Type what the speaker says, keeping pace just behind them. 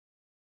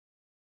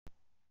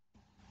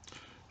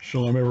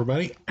Shalom,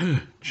 everybody.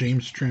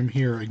 James Trim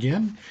here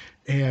again,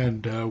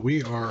 and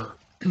we are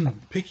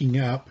picking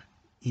up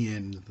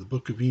in the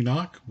book of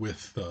Enoch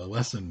with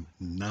lesson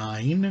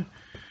 9,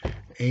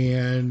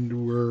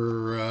 and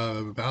we're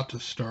about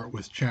to start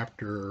with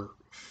chapter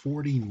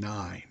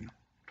 49.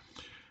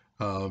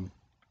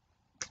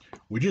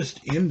 We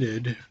just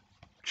ended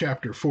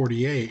chapter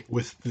 48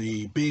 with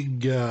the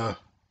big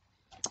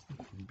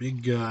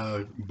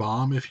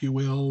bomb, if you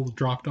will,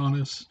 dropped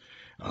on us.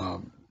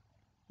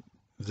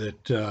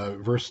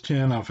 Verse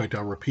 10, in fact,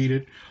 I'll repeat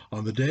it.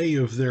 On the day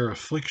of their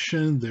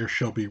affliction there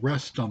shall be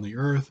rest on the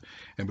earth,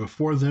 and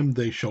before them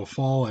they shall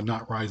fall and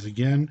not rise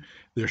again.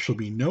 There shall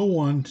be no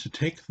one to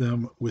take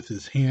them with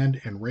his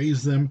hand and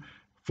raise them,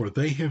 for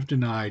they have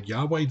denied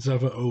Yahweh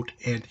Zevaot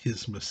and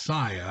his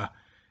Messiah.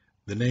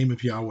 The name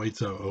of Yahweh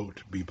Zevaot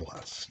be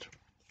blessed.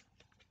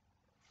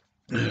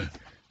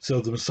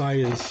 So the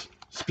Messiah is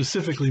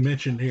specifically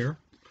mentioned here,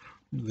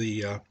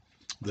 the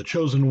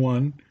chosen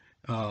one,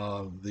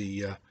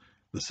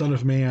 the Son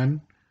of Man,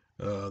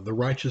 the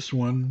righteous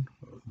one,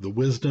 the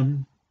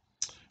wisdom,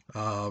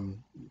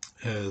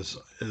 as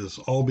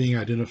all being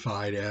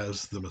identified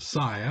as the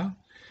Messiah.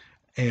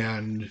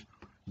 And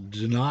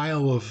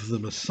denial of the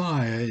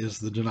Messiah is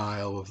the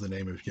denial of the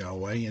name of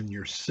Yahweh. And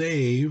you're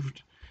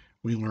saved,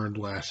 we learned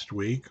last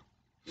week,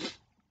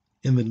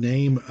 in the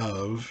name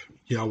of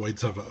Yahweh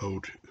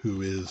Zevaot,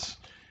 who is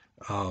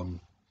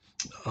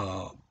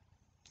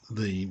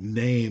the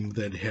name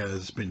that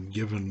has been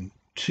given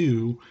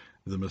to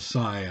the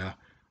Messiah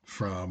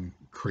from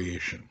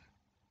creation.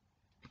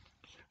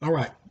 All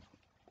right,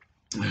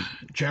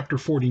 chapter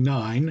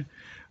 49.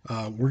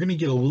 We're going to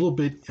get a little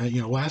bit,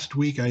 last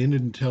week I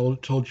ended and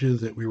told you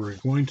that we were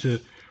going to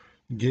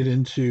get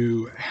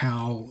into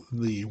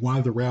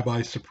why the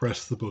rabbis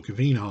suppressed the book of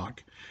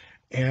Enoch.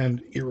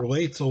 And it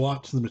relates a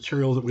lot to the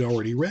material that we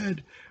already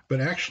read,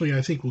 but actually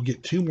I think we'll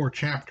get 2 more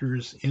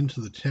chapters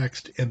into the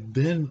text, and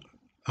then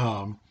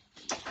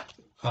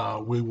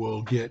we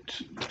will get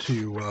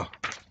to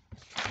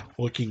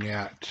looking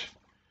at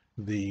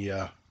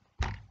the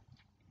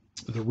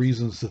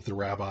reasons that the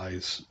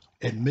rabbis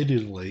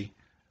admittedly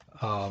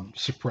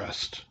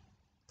suppressed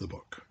the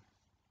book.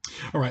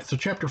 All right, so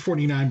chapter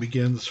 49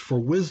 begins, "For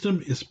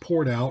wisdom is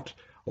poured out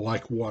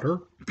like water,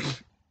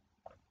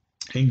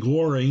 and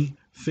glory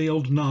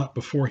failed not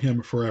before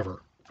him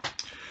forever.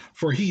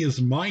 For he is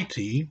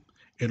mighty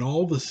in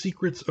all the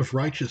secrets of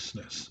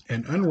righteousness,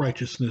 and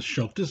unrighteousness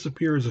shall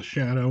disappear as a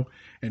shadow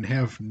and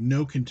have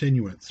no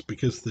continuance,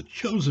 because the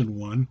chosen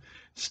one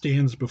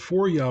stands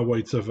before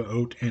Yahweh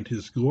Zevaot, and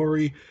his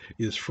glory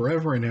is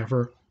forever and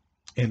ever,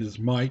 and his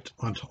might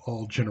unto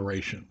all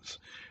generations."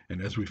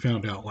 And as we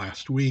found out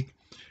last week,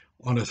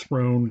 on a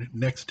throne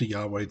next to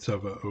Yahweh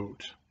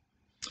Zevaot,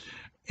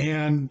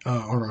 and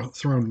on a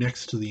throne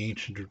next to the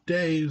Ancient of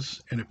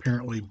Days, and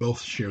apparently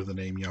both share the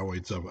name Yahweh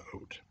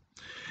Zevaot.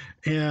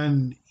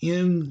 And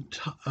in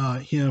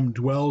him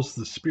dwells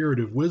the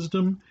spirit of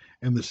wisdom,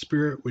 and the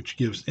spirit which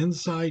gives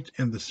insight,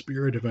 and the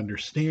spirit of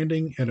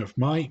understanding and of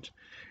might,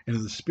 and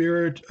the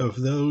spirit of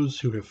those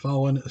who have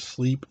fallen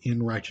asleep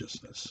in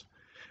righteousness.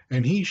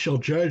 And he shall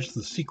judge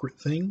the secret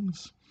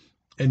things,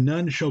 and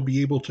none shall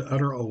be able to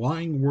utter a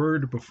lying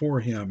word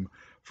before him,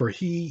 for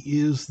he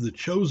is the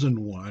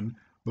chosen one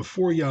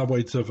before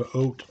Yahweh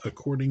Zevaot,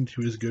 according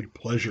to his good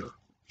pleasure.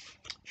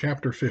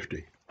 Chapter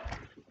 50.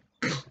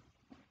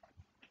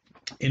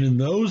 "And in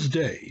those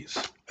days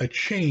a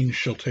change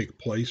shall take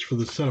place for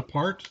the set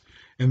apart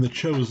and the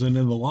chosen,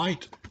 and the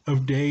light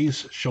of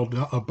days shall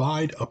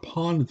abide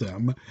upon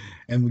them,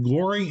 and the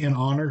glory and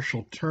honor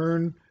shall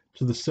turn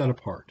to the set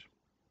apart.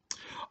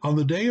 On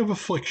the day of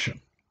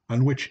affliction,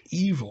 on which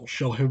evil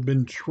shall have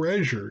been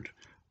treasured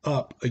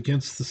up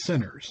against the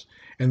sinners,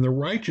 and the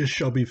righteous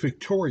shall be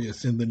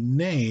victorious in the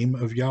name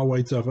of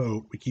Yahweh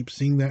Zevaot." We keep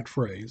seeing that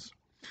phrase.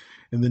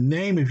 "In the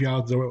name of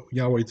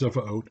Yahweh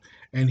Zevaot,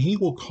 and he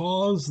will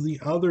cause the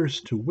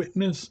others to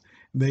witness,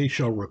 they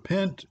shall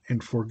repent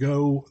and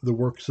forego the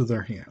works of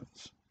their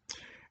hands.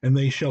 And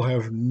they shall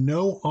have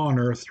no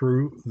honor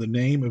through the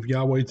name of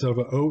Yahweh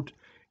Zevaot,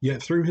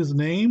 yet through his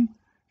name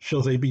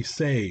shall they be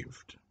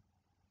saved.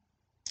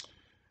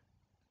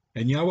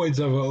 And Yahweh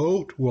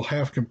Zevaot will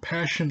have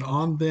compassion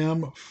on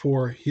them,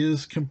 for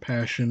his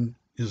compassion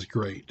is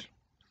great.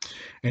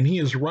 And he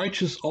is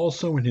righteous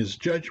also in his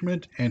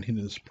judgment, and in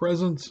his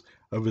presence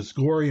of his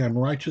glory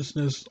and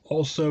righteousness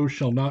also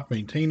shall not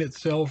maintain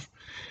itself.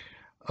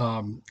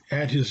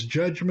 At his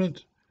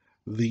judgment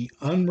the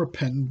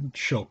unrepentant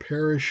shall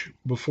perish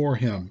before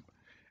him,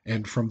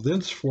 and from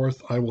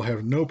thenceforth I will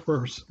have no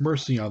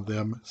mercy on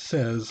them,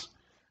 says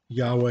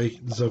Yahweh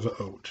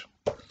Zevaot."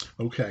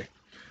 Okay,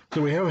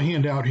 so we have a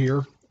handout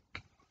here.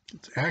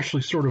 It's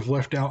actually sort of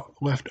left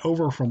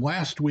over from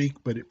last week,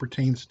 but it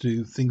pertains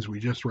to things we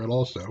just read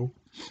also.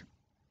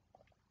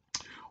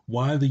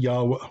 Why the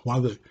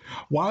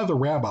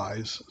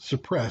rabbis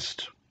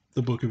suppressed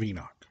the book of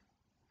Enoch.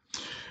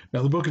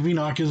 Now, the book of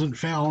Enoch isn't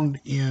found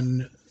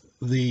in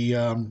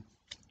the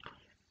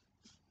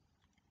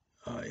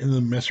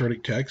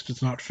Masoretic text.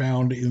 It's not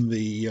found in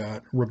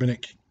the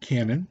rabbinic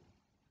canon.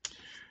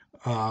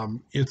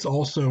 It's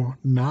also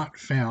not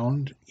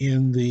found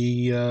in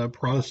the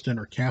Protestant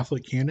or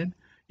Catholic canon.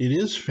 It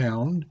is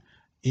found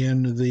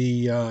in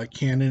the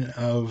canon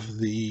of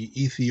the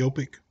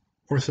Ethiopic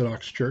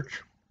Orthodox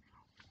Church.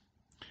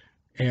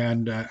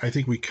 And I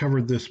think we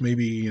covered this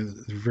maybe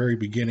in the very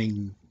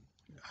beginning,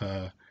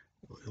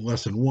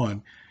 lesson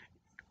 1.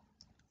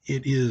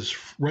 It is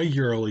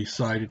regularly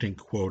cited and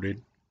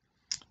quoted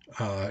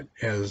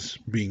as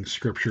being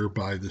scripture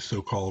by the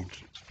so-called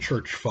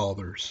church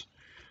fathers.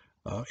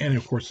 And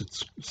of course,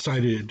 it's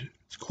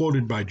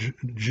quoted by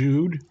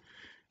Jude.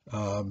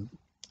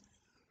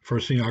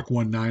 First Enoch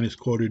 1:9 is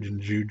quoted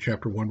in Jude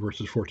chapter 1,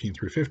 verses 14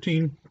 through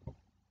 15.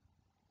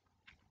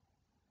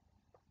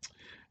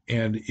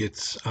 And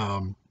it's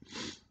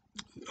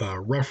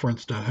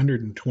referenced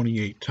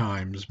 128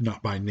 times,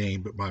 not by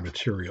name, but by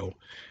material,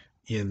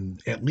 in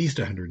at least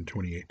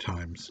 128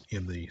 times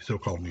in the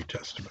so-called New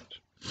Testament.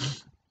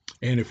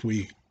 And if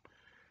we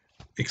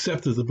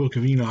accept that the book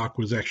of Enoch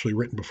was actually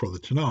written before the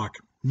Tanakh,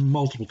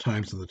 multiple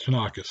times in the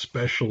Tanakh,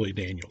 especially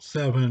Daniel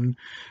 7,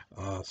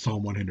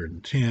 Psalm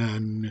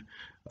 110,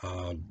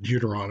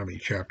 Deuteronomy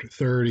chapter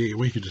 30,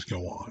 we could just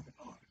go on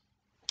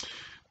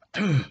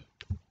and on.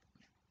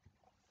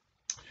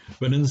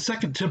 But in the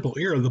Second Temple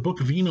era, the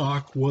book of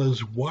Enoch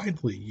was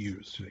widely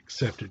used and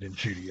accepted in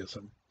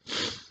Judaism.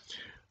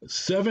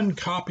 7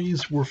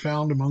 copies were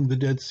found among the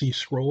Dead Sea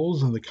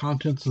Scrolls, and the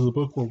contents of the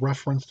book were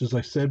referenced, as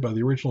I said, by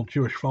the original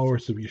Jewish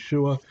followers of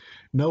Yeshua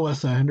no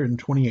less than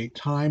 128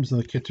 times in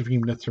the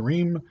Ketuvim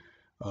Netzarim.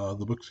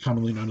 The book is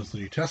commonly known as the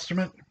New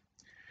Testament.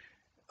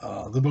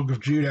 The book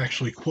of Jude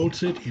actually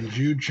quotes it in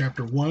Jude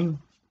chapter 1,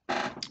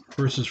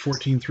 verses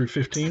 14 through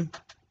 15.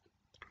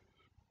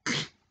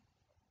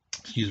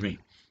 Excuse me.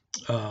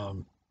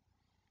 So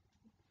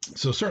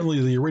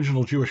certainly the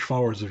original Jewish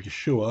followers of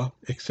Yeshua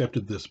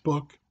accepted this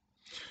book.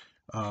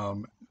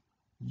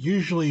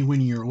 Usually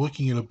when you're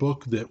looking at a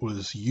book that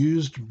was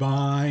used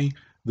by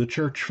the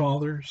church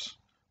fathers,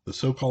 the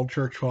so-called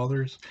church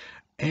fathers,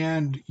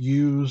 and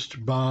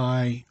used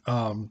by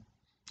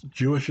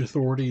Jewish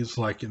authorities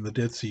like in the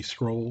Dead Sea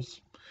Scrolls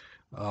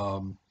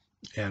and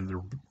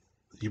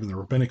even the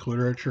rabbinic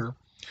literature,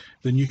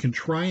 then you can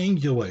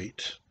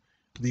triangulate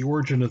the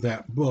origin of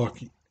that book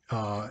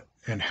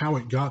and how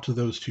it got to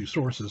those 2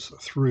 sources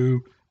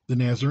through the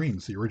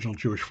Nazarenes, the original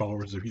Jewish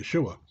followers of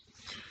Yeshua.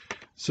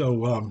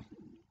 So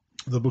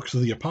the books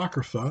of the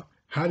Apocrypha,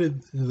 how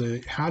did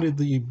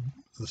the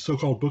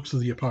so-called books of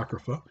the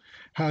Apocrypha,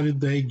 how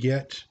did they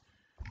get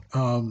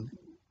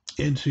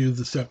into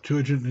the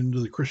Septuagint, into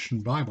the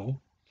Christian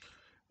Bible?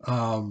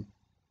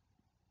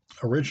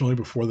 Originally,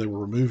 before they were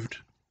removed,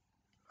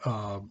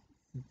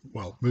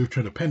 moved to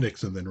an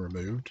appendix and then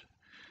removed,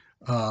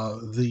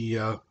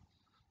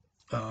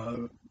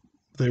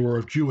 they were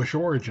of Jewish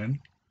origin.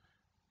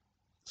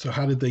 So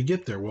how did they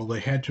get there? Well, they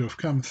had to have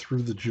come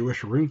through the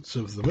Jewish roots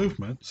of the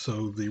movement,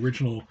 so the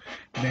original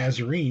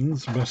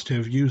Nazarenes must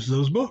have used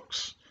those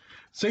books.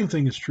 Same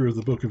thing is true of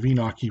the book of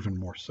Enoch, even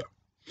more so.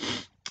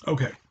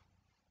 Okay.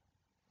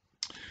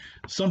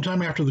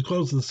 Sometime after the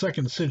close of the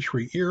 2nd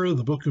century era,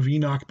 the book of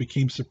Enoch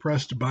became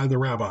suppressed by the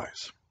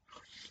rabbis.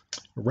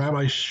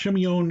 Rabbi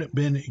Shimeon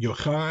ben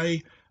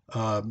Yochai,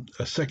 a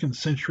 2nd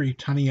century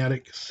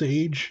Tannaitic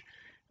sage,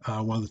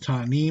 one of the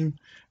Ta'anim,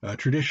 a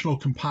traditional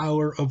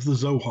compiler of the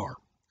Zohar.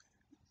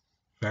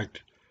 In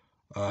fact,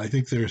 I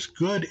think there's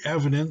good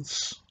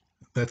evidence,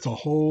 that's a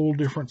whole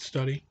different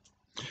study,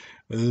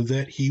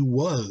 that he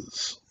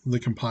was the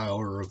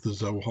compiler of the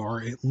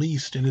Zohar, at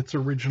least in its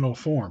original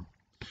form.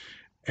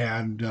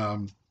 And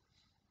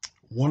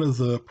one of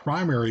the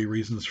primary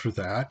reasons for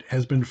that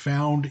has been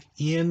found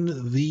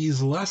in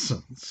these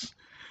lessons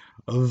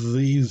of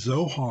the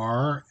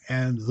Zohar,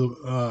 and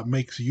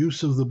makes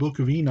use of the book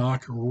of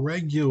Enoch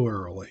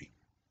regularly.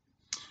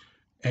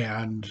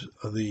 And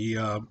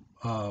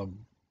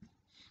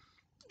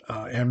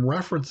and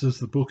references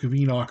the book of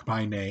Enoch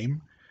by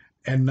name,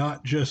 and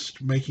not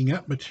just making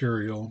up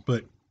material,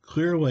 but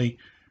clearly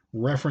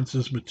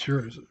references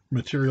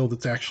material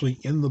that's actually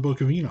in the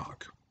book of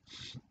Enoch.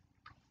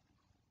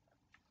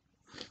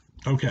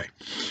 Okay,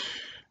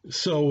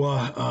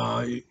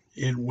 so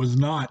it was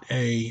not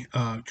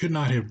could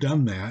not have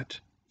done that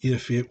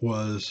if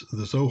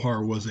the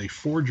Zohar was a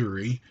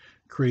forgery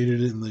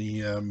created in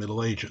the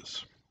Middle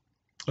Ages.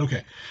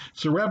 Okay,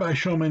 so Rabbi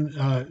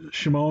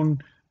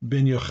Shimon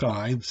ben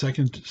Yochai, the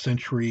 2nd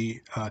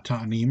century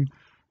Ta'anim,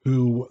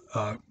 who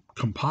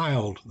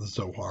compiled the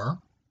Zohar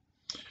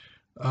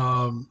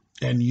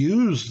and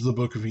used the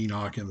book of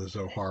Enoch in the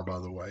Zohar, by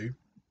the way,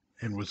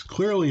 and was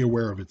clearly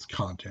aware of its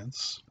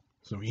contents.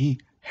 So he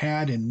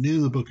had and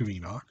knew the book of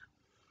Enoch.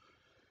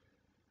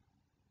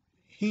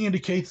 He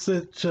indicates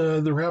that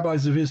the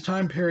rabbis of his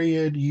time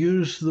period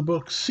used the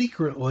book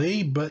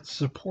secretly, but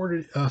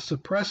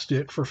suppressed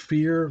it for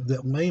fear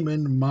that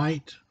laymen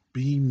might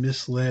be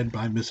misled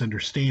by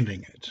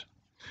misunderstanding it.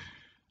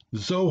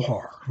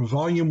 Zohar,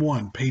 Volume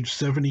 1, page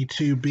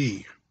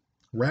 72b.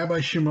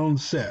 Rabbi Shimon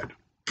said,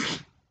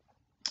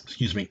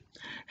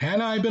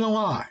 had I been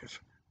alive,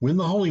 When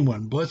the Holy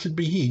One, blessed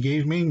be He,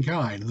 gave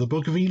mankind the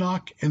book of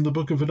Enoch and the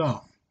book of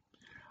Adam,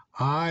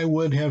 I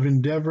would have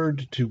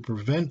endeavored to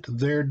prevent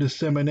their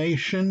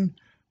dissemination,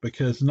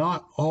 because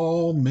not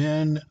all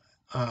men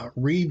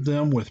read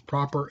them with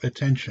proper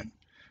attention,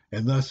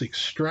 and thus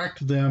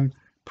extract them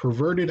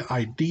perverted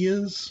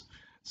ideas,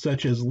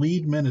 such as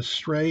lead men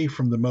astray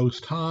from the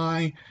Most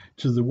High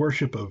to the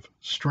worship of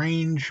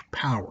strange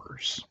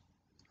powers.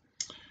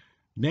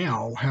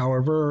 Now,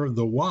 however,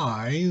 the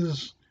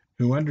wise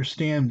who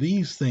understand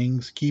these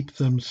things keep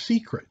them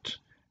secret,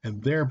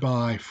 and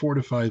thereby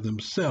fortify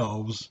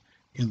themselves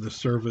in the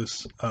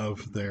service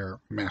of their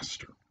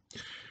master.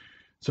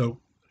 So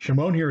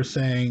Shimon here is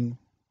saying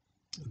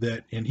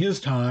that in his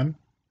time,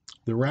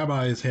 the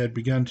rabbis had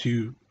begun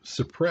to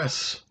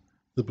suppress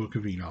the book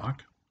of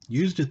Enoch,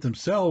 used it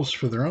themselves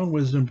for their own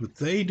wisdom, but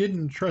they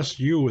didn't trust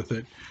you with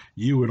it.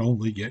 You would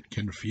only get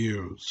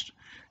confused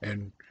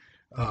and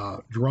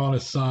drawn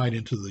aside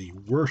into the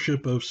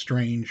worship of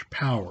strange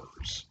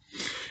powers.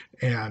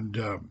 And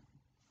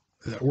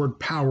that word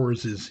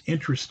powers is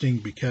interesting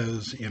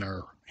because in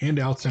our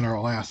handouts in our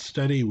last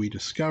study, we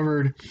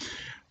discovered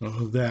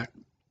that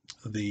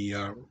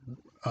the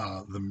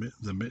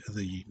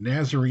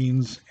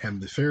Nazarenes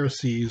and the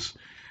Pharisees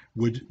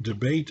would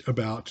debate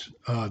about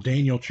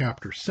Daniel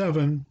chapter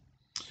 7,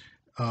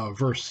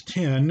 verse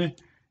 10,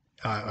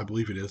 I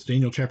believe it is,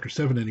 Daniel chapter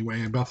 7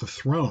 anyway, about the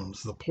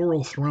thrones, the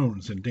plural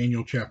thrones in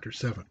Daniel chapter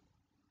 7.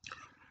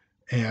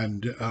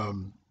 And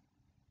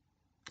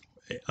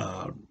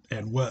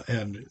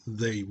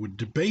they would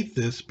debate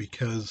this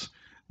because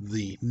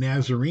the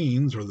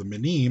Nazarenes, or the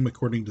Menim,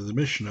 according to the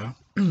Mishnah,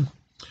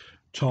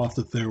 taught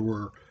that there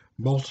were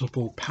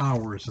multiple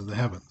powers in the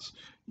heavens.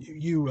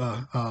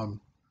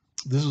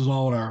 This is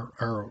all in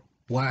our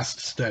last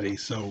study,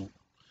 so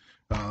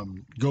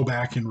go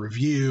back and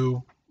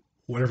review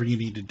whatever you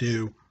need to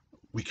do.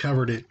 We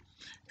covered it,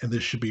 and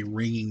this should be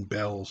ringing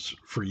bells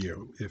for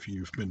you if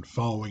you've been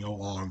following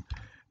along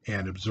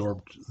and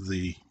absorbed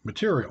the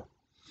material.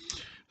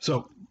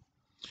 So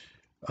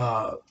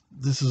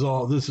this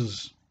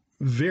is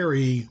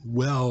very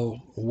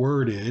well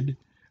worded,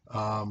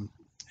 and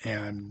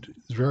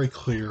it's very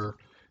clear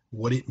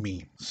what it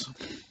means,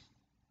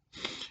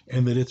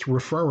 and that it's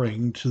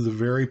referring to the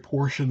very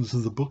portions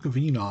of the book of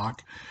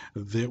Enoch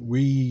that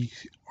we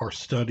are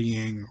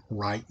studying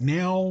right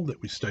now,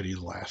 that we studied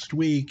last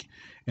week,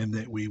 and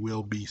that we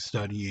will be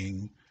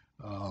studying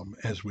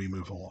as we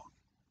move along.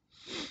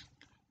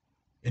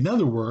 In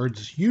other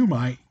words, you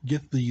might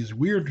get these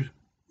weird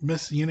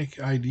messianic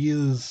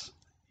ideas,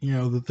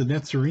 that the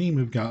Netzarim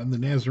have gotten, the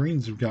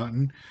Nazarenes have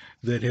gotten,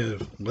 that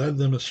have led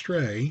them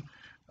astray.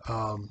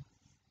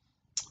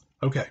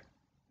 Okay.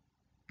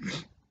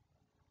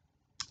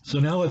 So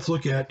now let's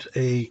look at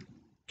a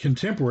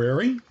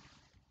contemporary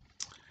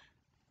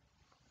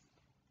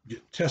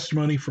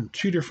testimony from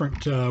two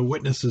different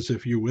witnesses,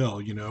 if you will.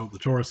 The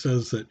Torah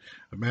says that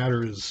a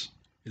matter is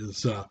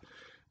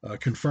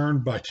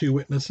confirmed by two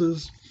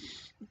witnesses.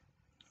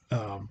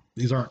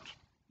 These aren't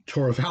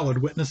Torah valid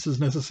witnesses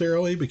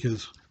necessarily,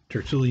 because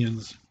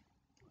Tertullian's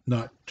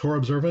not Torah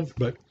observant,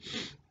 but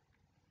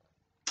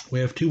we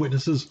have two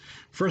witnesses.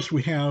 First,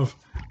 we have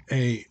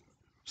a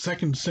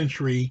 2nd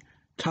century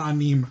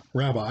Ta'anim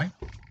rabbi,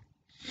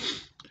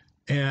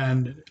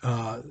 and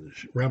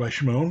Rabbi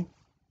Shimon,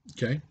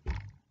 okay?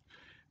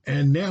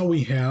 And now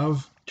we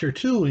have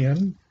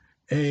Tertullian,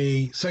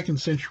 a 2nd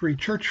century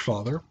church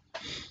father,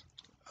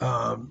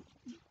 and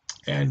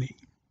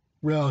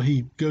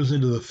he goes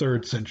into the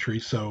 3rd century,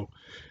 so,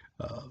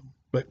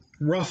 but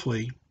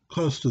roughly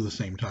close to the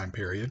same time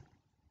period.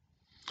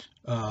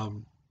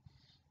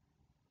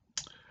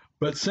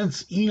 But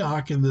since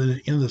Enoch in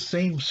the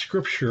same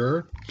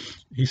scripture,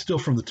 he's still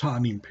from the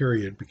Ta'anim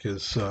period,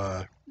 because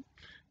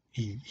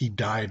he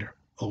died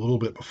a little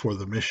bit before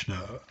the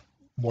Mishnah,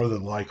 more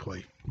than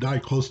likely.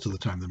 Died close to the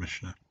time the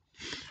Mishnah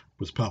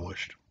was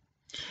published.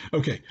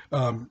 Okay,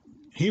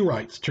 he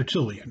writes,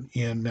 Tertullian,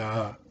 in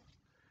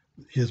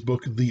his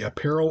book, The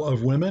Apparel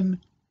of Women,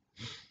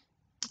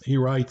 he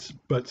writes,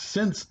 but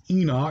since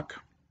Enoch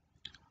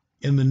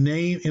in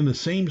the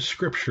same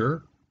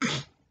scripture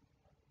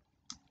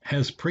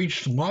has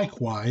preached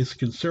likewise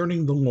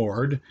concerning the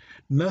Lord,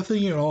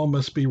 nothing at all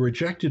must be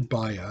rejected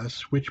by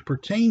us which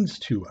pertains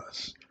to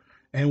us.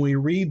 And we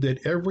read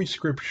that every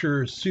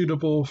scripture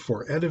suitable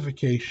for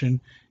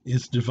edification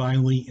is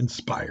divinely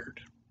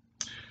inspired.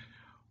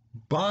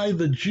 By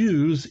the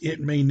Jews it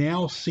may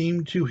now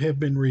seem to have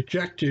been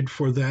rejected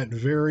for that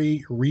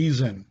very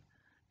reason,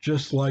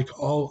 just like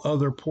all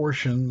other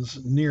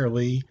portions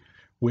nearly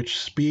which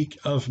speak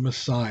of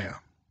Messiah.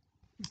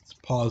 Let's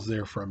pause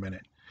there for a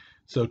minute.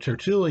 So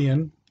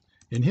Tertullian,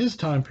 in his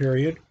time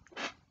period,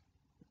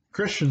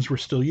 Christians were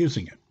still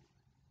using it.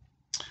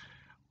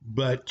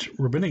 But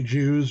rabbinic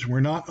Jews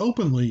were not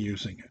openly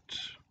using it.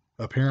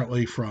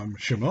 Apparently from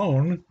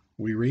Shimon,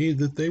 we read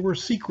that they were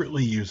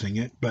secretly using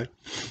it, but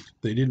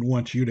they didn't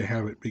want you to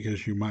have it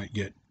because you might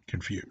get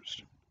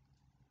confused.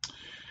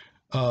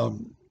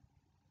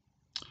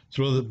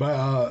 So that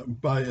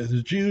by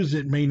the Jews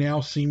it may now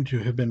seem to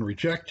have been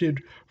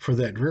rejected for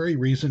that very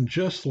reason,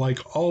 just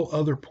like all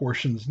other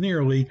portions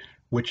nearly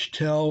which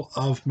tell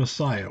of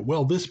Messiah.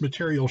 Well, this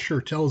material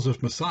sure tells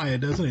of Messiah,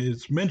 doesn't it?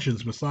 It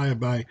mentions Messiah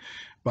by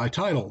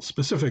title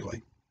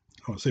specifically.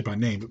 I won't say by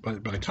name,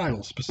 but by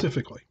title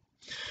specifically.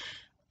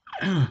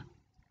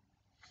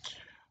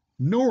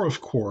 Nor, of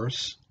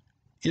course,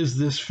 is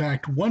this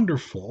fact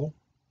wonderful,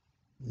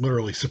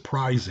 literally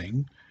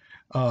surprising,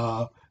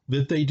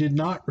 that they did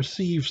not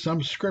receive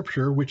some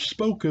scripture which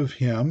spoke of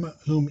him,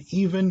 whom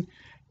even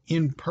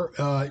in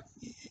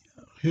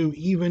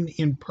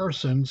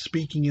person,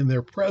 speaking in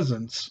their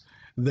presence,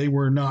 they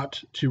were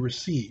not to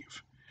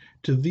receive.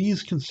 To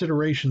these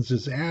considerations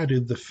is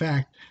added the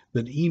fact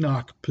that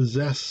Enoch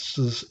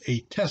possesses a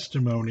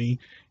testimony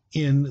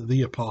in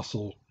the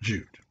Apostle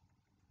Jude.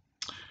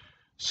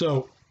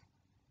 So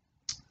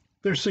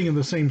they're singing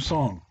the same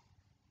song.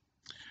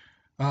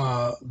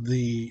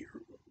 The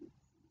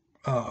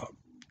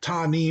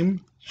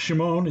Ta'anim,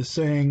 Shimon, is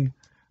saying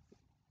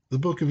the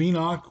book of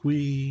Enoch, we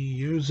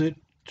use it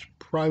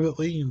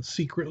privately and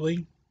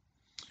secretly,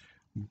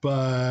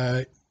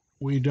 but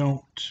we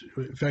don't.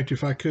 In fact,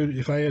 if I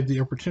had the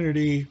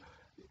opportunity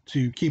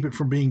to keep it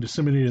from being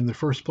disseminated in the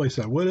first place,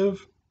 I would have.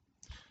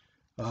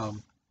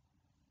 And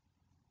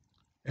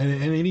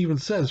it even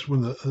says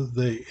when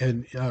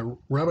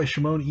Rabbi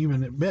Shimon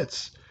even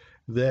admits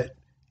that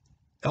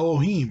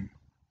Elohim,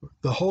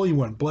 the Holy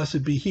One,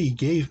 blessed be He,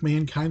 gave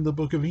mankind the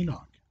book of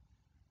Enoch.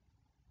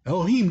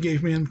 Elohim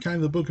gave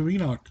mankind the book of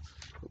Enoch,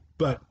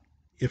 but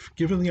if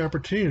given the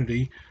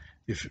opportunity,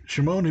 if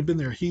Shimon had been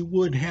there, he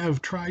would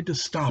have tried to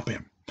stop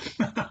him.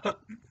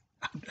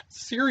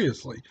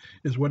 Seriously,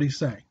 is what he's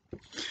saying.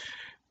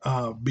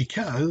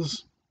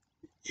 Because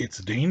it's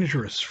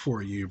dangerous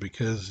for you,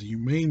 because you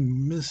may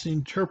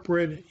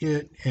misinterpret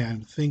it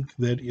and think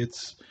that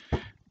it's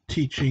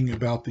teaching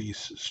about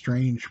these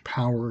strange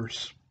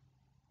powers,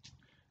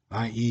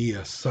 i.e.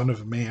 a son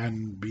of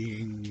man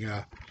being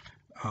a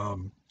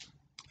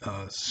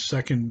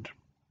second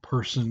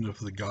person of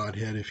the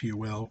Godhead, if you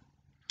will,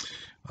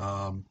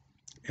 and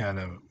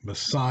a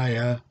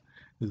Messiah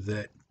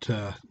that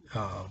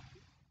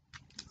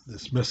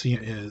this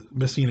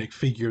messianic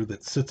figure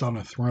that sits on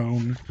a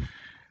throne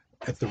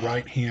at the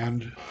right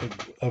hand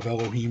of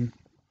Elohim.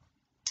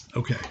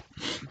 Okay.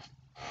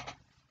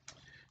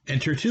 And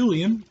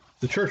Tertullian,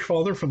 the church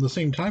father from the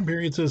same time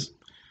period, says,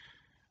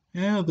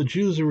 yeah, the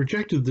Jews have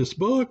rejected this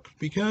book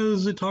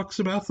because it talks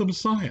about the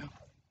Messiah.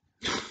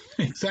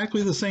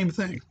 Exactly the same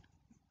thing.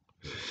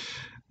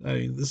 I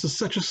mean, this is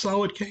such a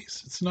solid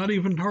case. It's not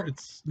even hard.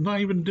 It's not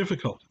even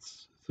difficult.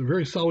 It's a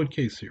very solid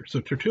case here. So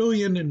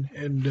Tertullian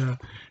and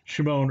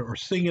Shimon are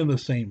singing the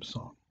same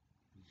song.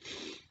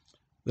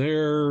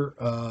 They're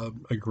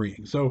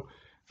agreeing. So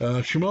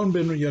Shimon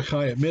ben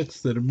Yochai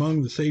admits that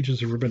among the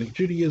sages of rabbinic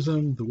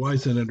Judaism, the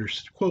wise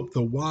quote,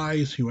 the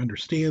wise who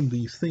understand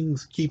these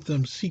things keep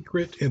them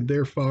secret and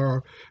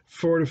therefore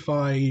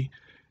fortify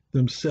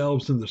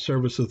themselves in the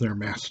service of their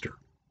master.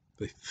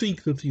 They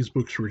think that these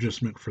books were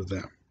just meant for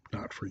them,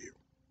 not for you.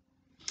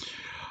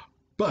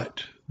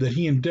 But that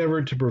he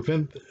endeavored to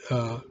prevent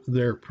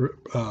their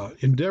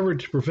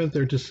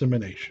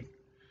dissemination.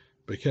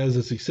 Because,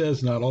 as he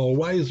says, not all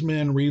wise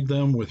men read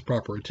them with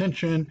proper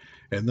attention,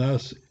 and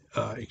thus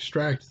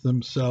extract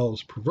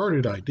themselves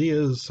perverted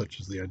ideas,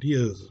 such as the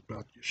ideas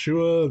about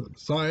Yeshua, the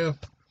Messiah.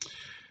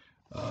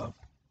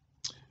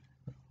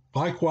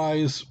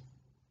 Likewise,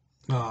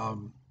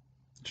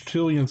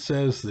 Tertullian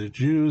says the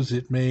Jews,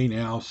 it may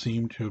now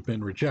seem to have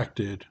been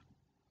rejected,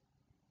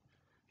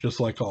 just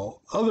like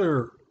all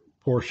other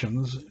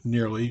portions,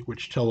 nearly,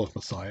 which tell of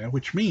Messiah,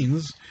 which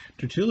means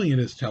Tertullian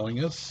is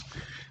telling us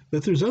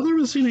that there's other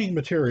messianic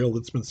material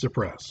that's been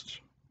suppressed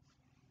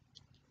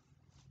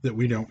that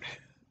we don't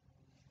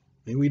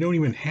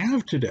even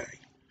have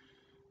today,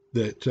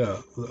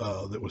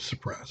 that was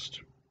suppressed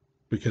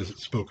because it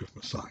spoke of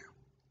Messiah.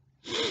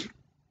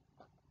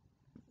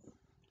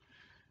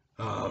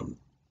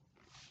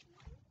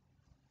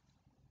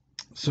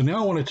 So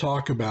now I want to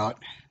talk about,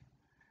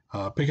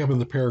 pick up in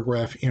the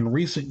paragraph, in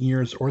recent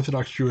years,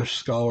 Orthodox Jewish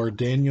scholar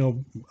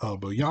Daniel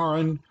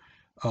Boyarin,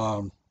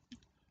 in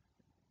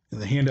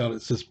the handout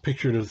it says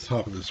pictured at the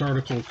top of this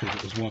article because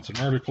it was once an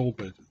article,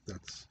 but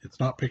it's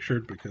not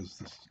pictured because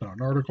this is not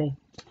an article.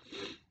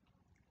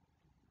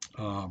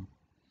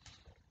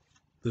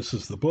 This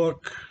is the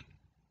book,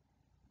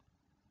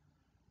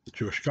 The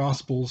Jewish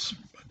Gospels,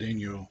 by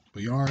Daniel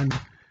Boyarin.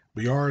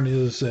 Boyarin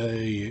is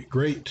a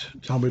great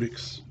Talmudic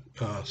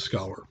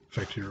scholar. In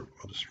fact, here,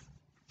 I'll just...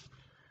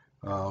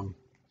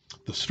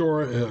 the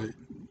story,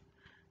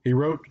 he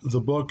wrote the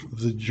book,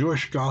 The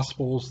Jewish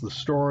Gospels, the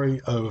story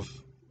of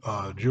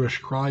Jewish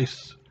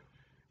Christ.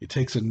 It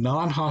takes a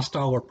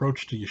non-hostile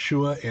approach to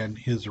Yeshua and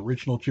his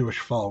original Jewish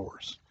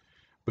followers.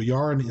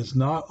 Boyarin is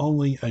not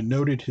only a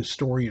noted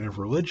historian of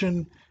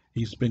religion,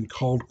 he's been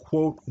called,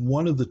 quote,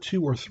 one of the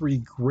 2 or 3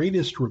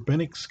 greatest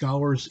rabbinic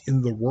scholars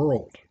in the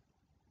world,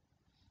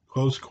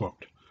 close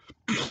quote.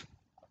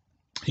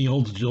 He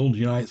holds dual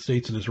United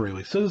States and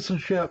Israeli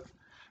citizenship.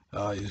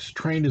 He's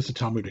trained as a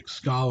Talmudic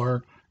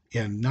scholar.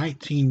 In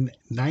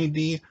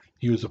 1990,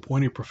 he was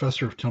appointed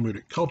professor of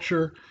Talmudic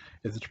culture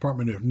at the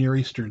Department of Near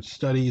Eastern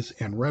Studies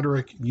and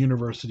Rhetoric,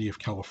 University of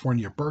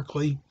California,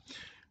 Berkeley,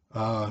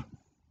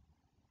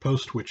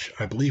 post which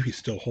I believe he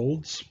still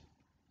holds.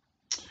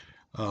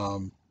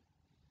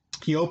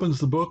 He opens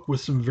the book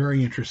with some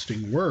very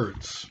interesting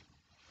words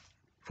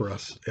for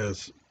us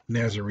as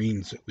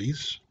Nazarenes, at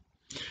least.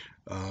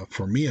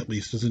 For me, at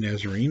least, as a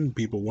Nazarene,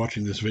 people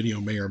watching this video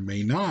may or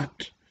may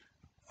not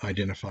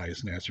identify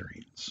as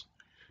Nazarenes.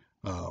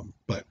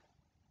 But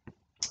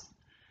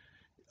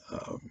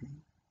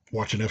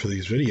watch enough of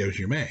these videos,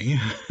 you may,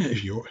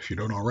 if you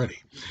don't already.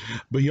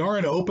 But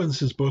Yaron opens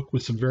his book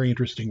with some very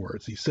interesting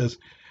words. He says,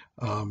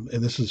 and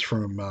this is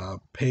from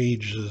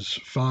pages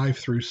 5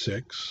 through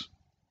 6,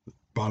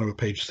 bottom of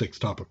page 6,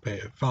 top of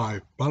page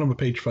 5, bottom of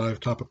page 5,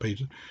 top of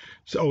page.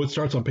 So it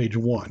starts on page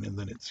 1, and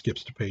then it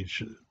skips to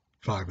page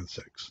 5 and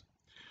 6.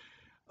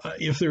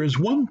 If there is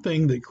one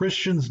thing that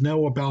Christians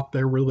know about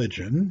their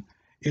religion,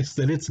 it's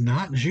that it's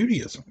not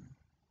Judaism.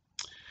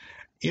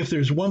 If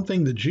there's one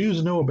thing that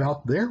Jews know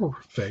about their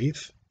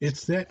faith,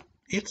 it's that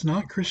it's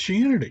not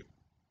Christianity.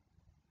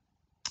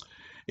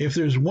 If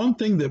there's one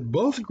thing that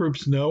both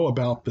groups know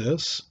about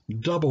this,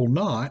 double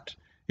not,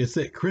 it's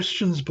that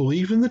Christians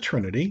believe in the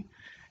Trinity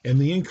and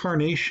the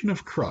incarnation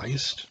of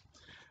Christ,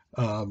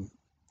 the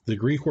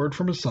Greek word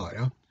for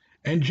Messiah,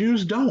 and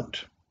Jews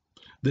don't.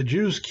 The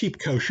Jews keep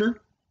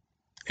kosher,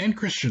 and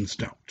Christians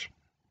don't.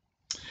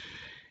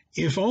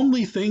 If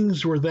only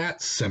things were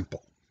that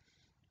simple.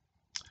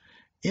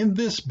 In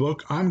this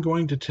book, I'm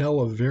going to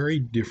tell a very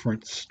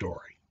different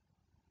story.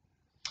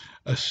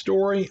 A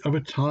story of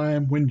a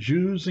time when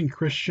Jews and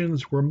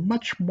Christians were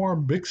much more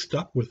mixed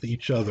up with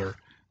each other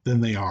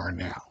than they are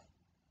now.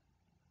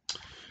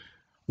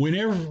 When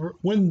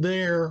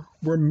there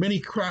were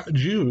many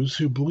Jews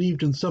who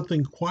believed in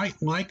something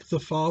quite like the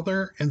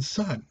Father and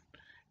Son,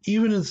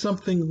 even in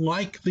something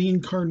like the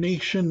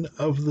incarnation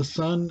of the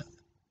Son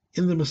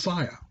in the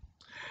Messiah,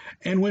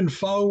 and when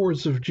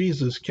followers of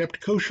Jesus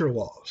kept kosher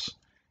laws,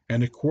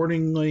 and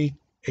accordingly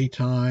a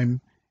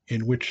time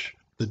in which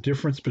the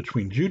difference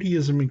between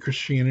Judaism and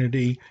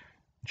Christianity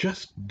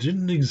just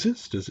didn't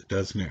exist as it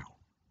does now.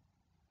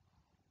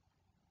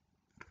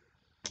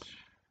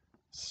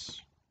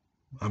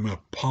 I'm going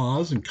to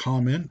pause and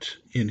comment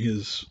in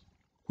his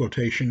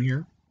quotation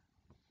here.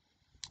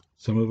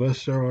 Some of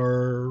us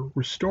are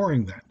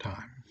restoring that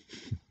time.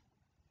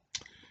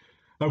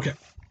 Okay.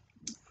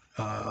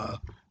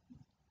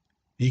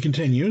 He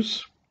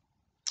continues.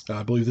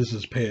 I believe this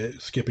is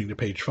skipping to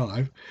page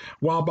 5.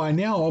 While by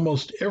now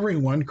almost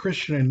everyone,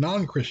 Christian and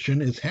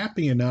non-Christian, is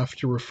happy enough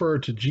to refer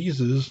to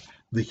Jesus,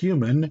 the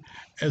human,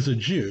 as a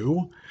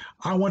Jew,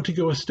 I want to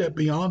go a step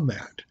beyond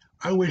that.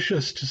 I wish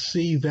us to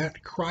see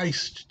that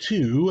Christ,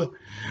 too,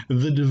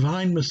 the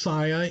divine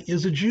Messiah,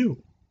 is a Jew.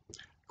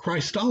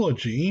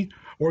 Christology,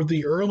 or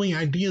the early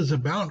ideas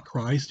about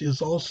Christ,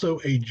 is also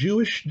a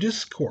Jewish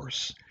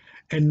discourse,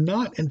 and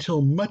not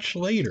until much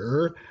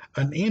later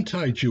an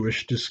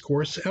anti-Jewish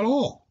discourse at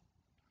all.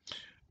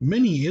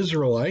 Many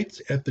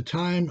Israelites at the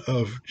time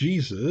of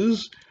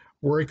Jesus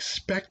were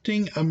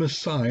expecting a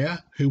Messiah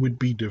who would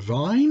be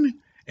divine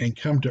and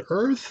come to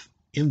earth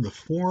in the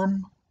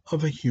form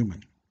of a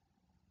human.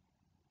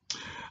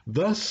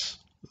 Thus,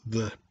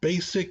 the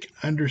basic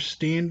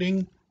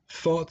understanding,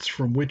 thoughts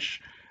from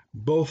which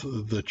both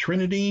the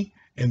Trinity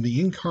and the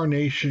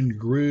Incarnation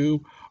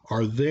grew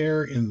are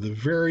there in the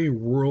very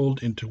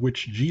world into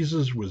which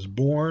Jesus was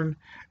born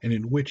and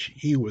in which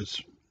he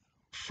was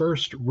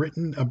first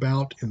written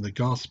about in the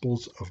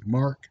Gospels of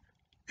Mark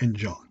and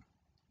John.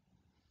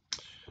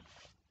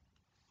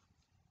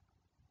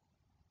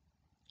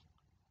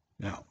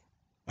 Now,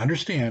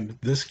 understand,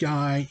 this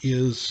guy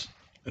is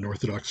an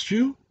Orthodox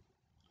Jew.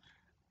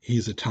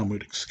 He's a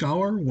Talmudic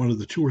scholar, one of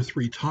the 2 or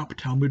 3 top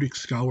Talmudic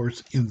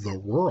scholars in the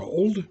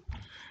world,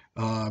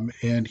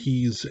 and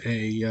he's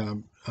a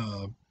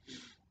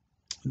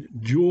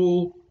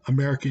dual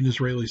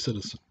American-Israeli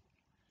citizen.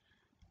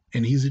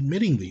 And he's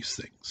admitting these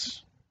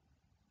things.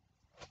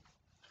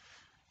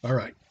 All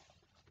right.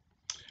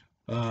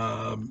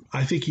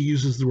 I think he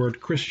uses the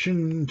word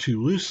Christian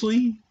too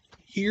loosely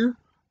here.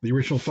 The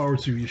original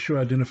followers of Yeshua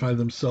identify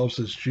themselves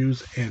as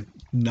Jews and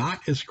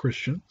not as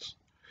Christians.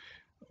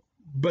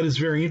 But it's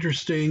very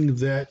interesting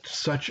that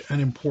such an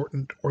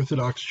important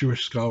Orthodox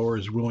Jewish scholar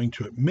is willing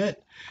to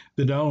admit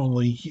that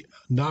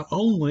not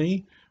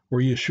only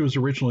were Yeshua's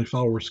originally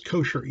followers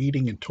kosher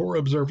eating and Torah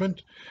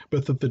observant,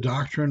 but that the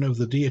doctrine of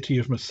the deity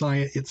of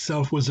Messiah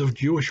itself was of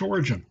Jewish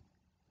origin.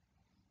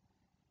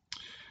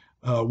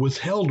 Was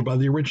held by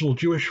the original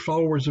Jewish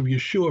followers of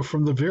Yeshua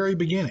from the very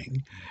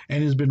beginning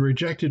and has been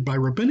rejected by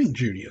Rabbinic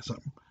Judaism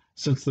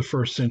since the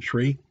 1st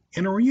century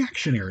in a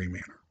reactionary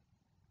manner.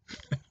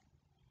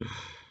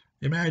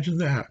 Imagine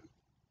that.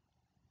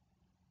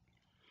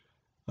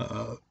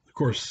 Of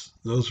course,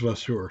 those of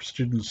us who are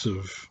students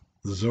of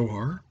the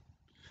Zohar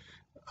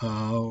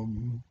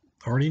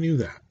already knew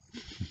that.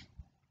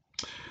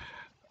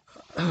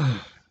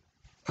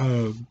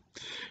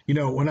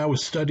 When I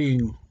was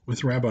studying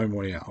with Rabbi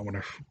Moyal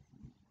when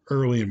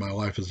early in my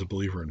life as a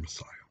believer in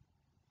Messiah.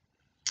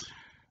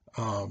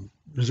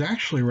 It was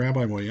actually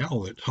Rabbi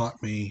Moyal that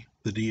taught me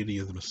the deity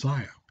of the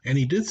Messiah, and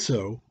he did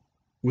so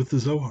with the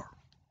Zohar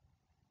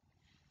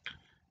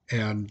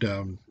and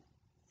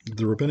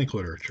the rabbinic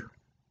literature.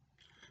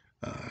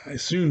 I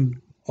soon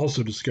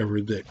also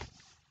discovered that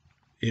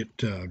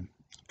it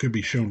could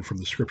be shown from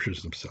the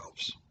scriptures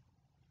themselves.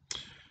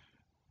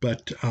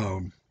 But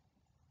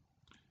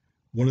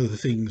one of the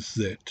things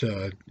that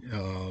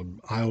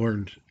I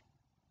learned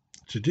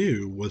to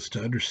do was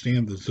to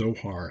understand the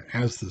Zohar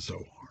as the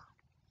Zohar.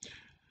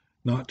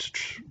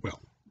 Well,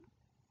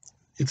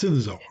 it's in the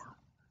Zohar.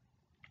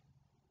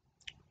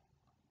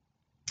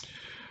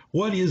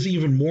 What is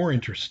even more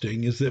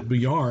interesting is that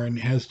Bjarne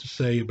has to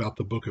say about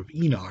the book of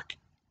Enoch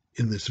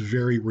in this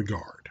very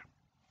regard.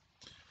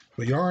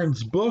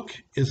 Bjarne's book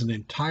has an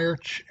entire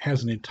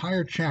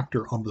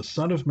chapter on the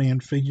Son of Man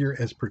figure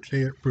as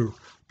portrayed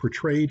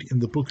in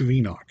the book of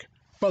Enoch.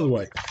 By the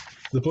way,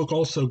 the book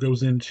also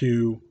goes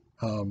into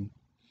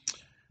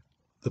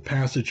the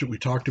passage that we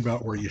talked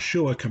about where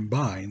Yeshua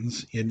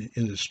combines in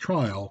his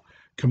trial,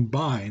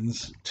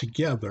 combines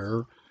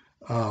together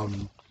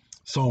Psalm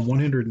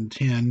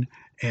 110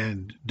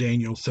 and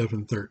Daniel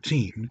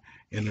 7:13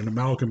 in an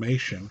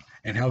amalgamation,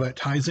 and how that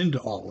ties into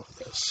all of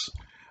this.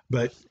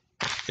 But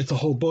it's a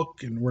whole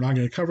book, and we're not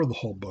going to cover the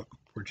whole book.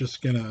 We're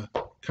just going to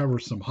cover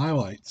some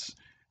highlights.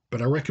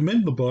 But I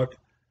recommend the book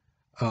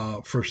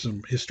for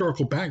some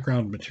historical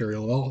background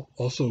material. It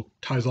also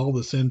ties all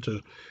this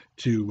into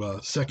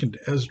Second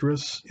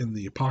Esdras in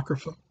the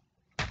Apocrypha,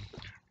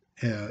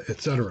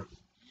 etc.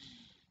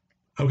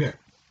 Okay.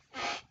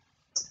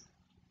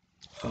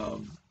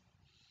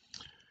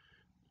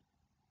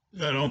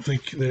 I don't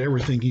think that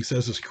everything he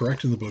says is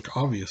correct in the book,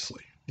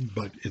 obviously,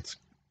 but it's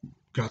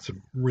got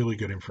some really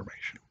good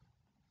information.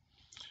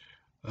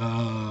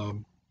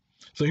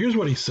 So here's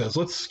what he says.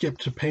 Let's skip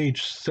to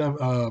page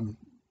 7.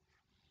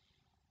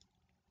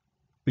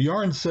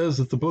 Bjarne says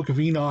that the book of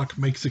Enoch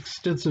makes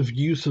extensive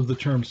use of the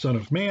term Son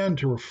of Man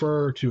to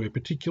refer to a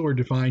particular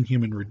divine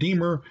human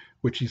redeemer,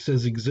 which he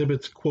says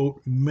exhibits,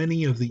 quote,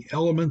 many of the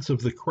elements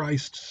of the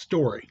Christ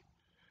story.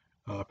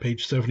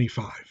 Page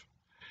 75.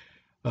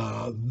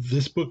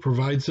 This book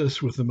provides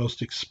us with the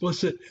most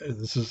explicit,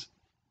 this is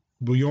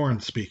Bjarne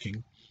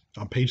speaking,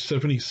 on page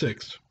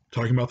 76,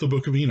 talking about the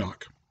book of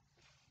Enoch.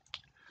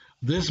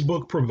 This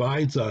book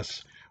provides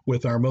us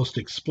with our most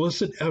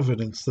explicit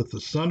evidence that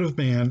the Son of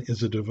Man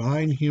is a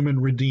divine human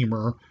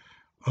redeemer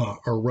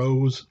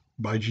arose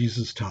by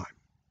Jesus' time.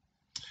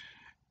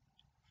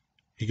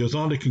 He goes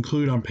on to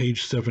conclude on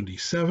page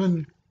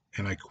 77,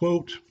 and I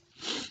quote,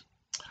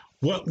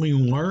 "What we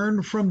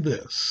learn from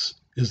this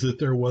is that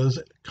there was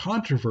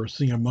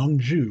controversy among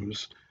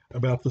Jews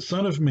about the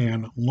Son of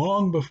Man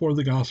long before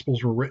the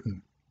Gospels were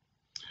written.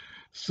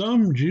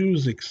 Some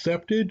Jews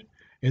accepted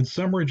and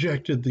some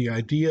rejected the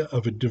idea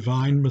of a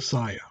divine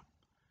Messiah.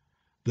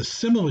 The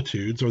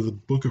similitudes, or the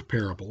book of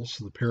parables,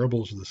 the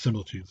parables or the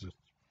similitudes, it's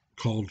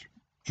called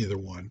either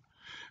one.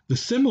 The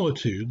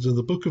similitudes of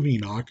the book of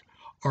Enoch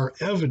are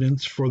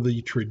evidence for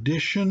the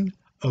tradition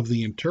of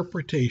the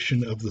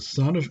interpretation of the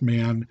Son of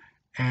Man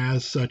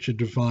as such a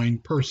divine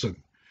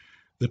person,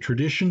 the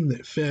tradition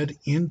that fed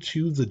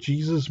into the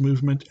Jesus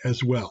movement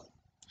as well.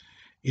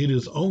 It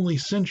is only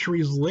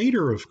centuries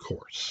later, of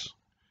course,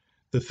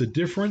 that the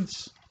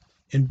difference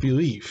in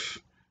belief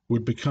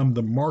would become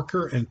the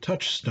marker and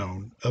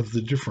touchstone of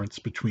the difference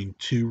between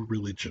two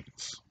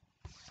religions."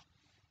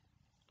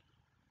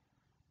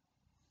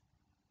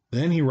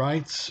 Then he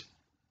writes,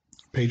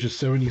 pages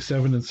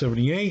 77 and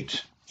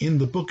 78, "In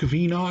the book of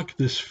Enoch,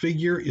 this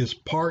figure is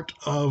part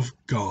of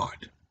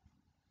God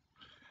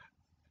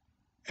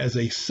as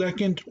a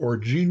second or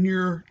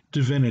junior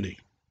divinity.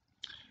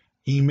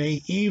 He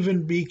may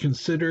even be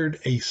considered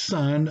a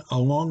son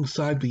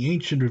alongside the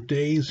Ancient of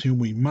Days, whom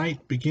we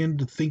might begin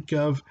to think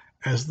of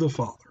as the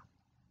Father.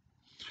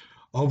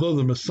 Although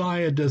the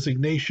Messiah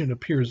designation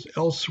appears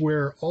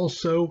elsewhere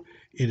also,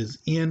 it is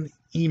in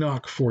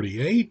Enoch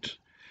 48,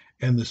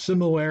 and the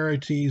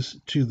similarities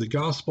to the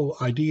gospel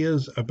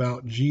ideas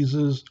about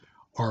Jesus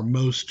are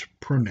most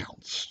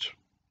pronounced."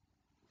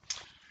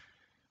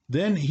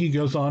 Then he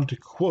goes on to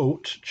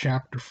quote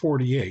chapter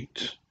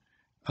 48,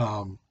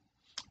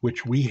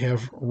 which we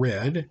have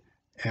read,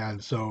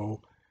 and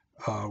so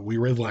we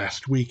read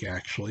last week,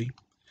 actually.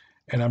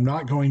 And I'm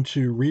not going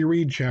to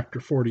reread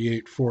chapter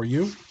 48 for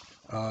you,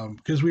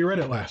 because we read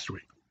it last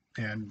week,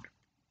 and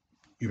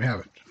you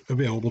have it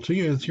available to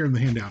you. It's here in the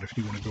handout if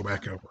you want to go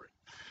back over it.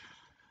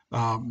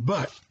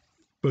 But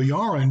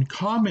Bjarne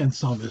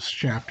comments on this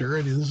chapter,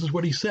 and this is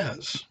what he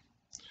says.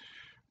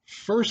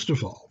 "First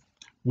of all,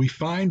 we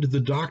find the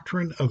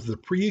doctrine of the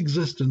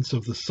pre-existence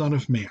of the Son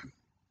of Man.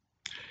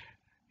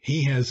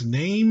 He has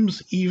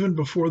names even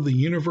before the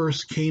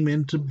universe came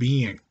into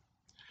being.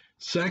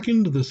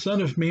 Second, the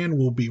Son of Man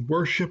will be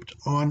worshipped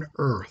on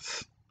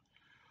earth.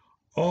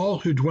 All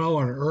who dwell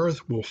on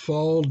earth will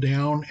fall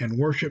down and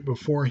worship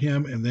before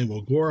him, and they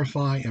will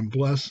glorify and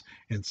bless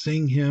and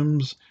sing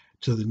hymns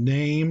to the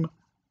name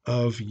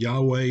of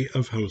Yahweh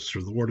of hosts,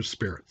 or the Lord of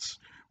spirits,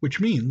 which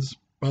means,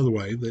 by the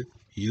way, that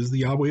he is the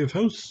Yahweh of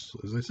hosts,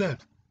 as I said.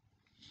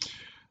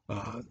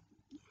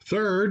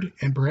 Third,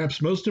 and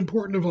perhaps most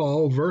important of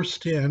all, verse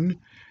 10,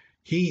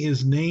 he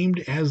is named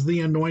as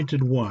the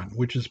Anointed One,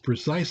 which is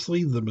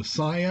precisely the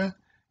Messiah,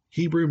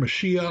 Hebrew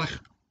Mashiach,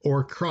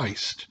 or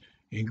Christ,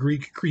 in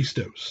Greek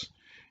Christos.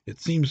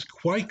 It seems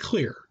quite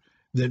clear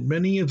that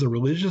many of the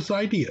religious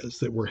ideas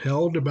that were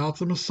held about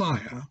the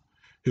Messiah,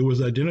 who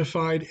was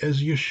identified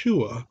as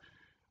Yeshua,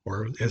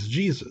 or as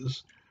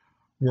Jesus,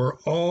 were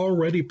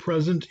already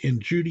present in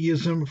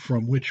Judaism,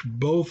 from which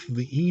both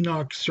the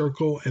Enoch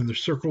circle and the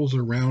circles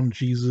around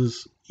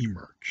Jesus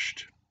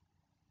emerged.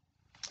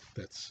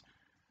 That's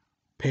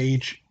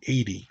page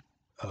 80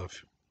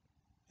 of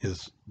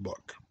his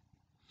book.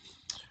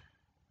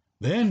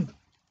 Then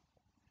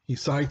he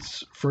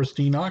cites 1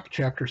 Enoch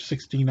chapter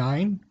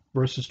 69,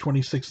 verses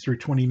 26 through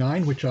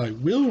 29, which I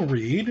will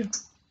read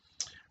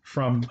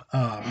from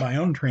my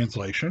own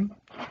translation.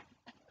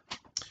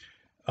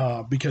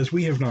 Because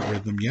we have not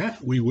read them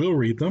yet. We will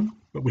read them,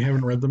 but we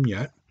haven't read them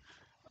yet.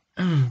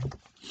 And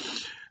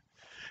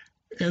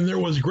there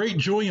was great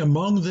joy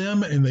among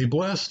them, and they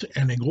blessed,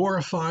 and they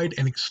glorified,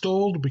 and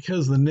extolled,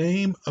 because the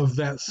name of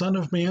that Son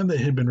of Man that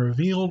had been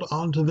revealed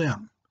unto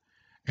them.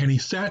 And he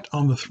sat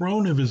on the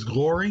throne of his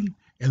glory,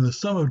 and the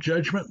sum of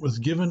judgment was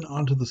given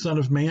unto the Son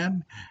of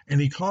Man, and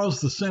he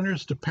caused the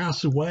sinners to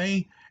pass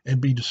away and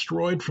be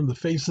destroyed from the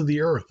face of the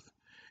earth,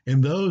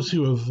 and those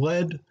who have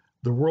led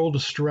the world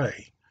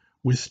astray.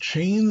 With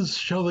chains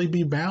shall they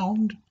be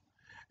bound,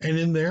 and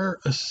in their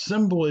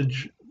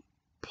assemblage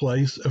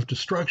place of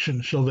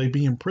destruction shall they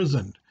be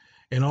imprisoned,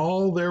 and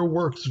all their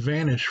works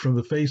vanish from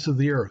the face of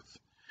the earth.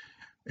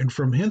 And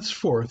from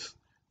henceforth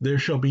there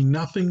shall be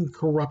nothing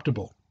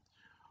corruptible,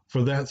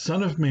 for that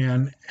Son of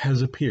Man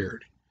has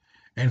appeared,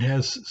 and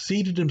has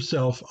seated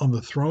himself on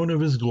the throne of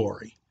his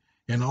glory,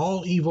 and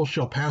all evil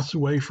shall pass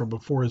away from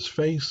before his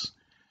face,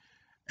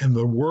 and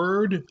the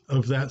word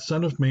of that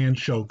Son of Man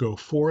shall go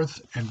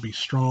forth and be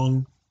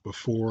strong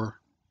before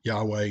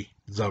Yahweh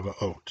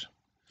Zavaot.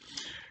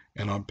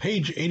 And on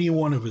page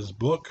 81 of his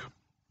book,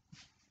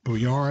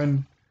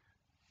 Buyarin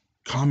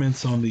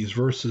comments on these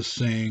verses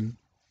saying,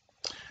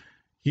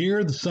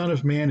 here the Son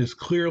of Man is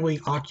clearly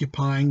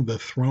occupying the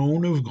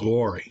throne of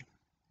glory,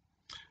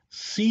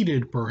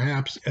 seated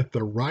perhaps at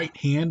the right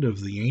hand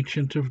of the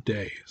Ancient of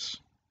Days.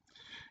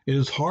 It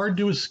is hard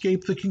to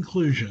escape the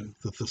conclusion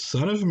that the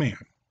Son of Man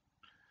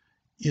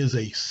is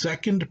a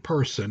second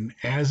person,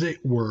 as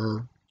it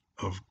were,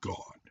 of God.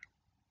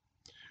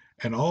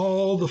 And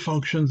all the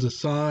functions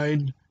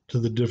assigned to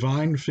the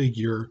divine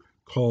figure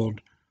called,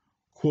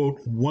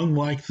 quote, one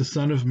like the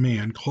Son of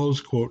Man,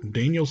 close quote, in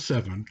Daniel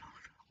 7,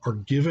 are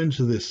given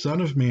to this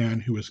Son of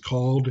Man who is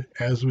called,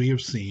 as we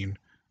have seen,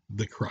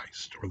 the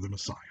Christ, or the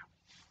Messiah.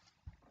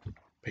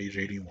 Page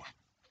 81.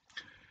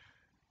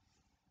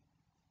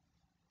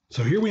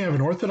 So here we have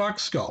an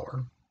Orthodox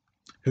scholar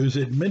who's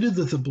admitted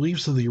that the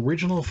beliefs of the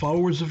original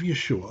followers of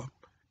Yeshua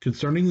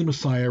concerning the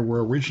Messiah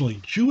were originally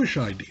Jewish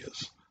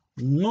ideas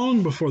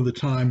long before the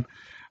time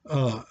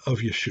of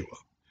Yeshua,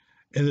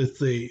 and that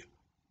the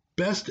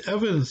best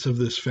evidence of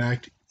this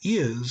fact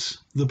is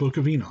the Book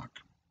of Enoch.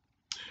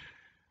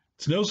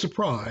 It's no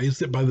surprise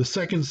that by the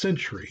 2nd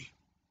century,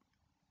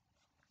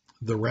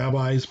 the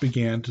rabbis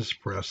began to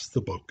suppress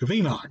the Book of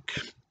Enoch,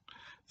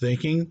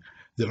 thinking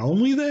that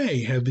only they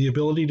had the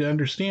ability to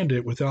understand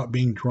it without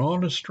being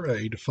drawn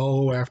astray to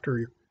follow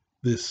after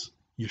this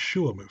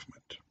Yeshua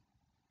movement.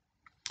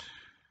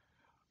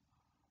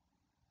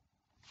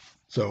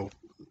 So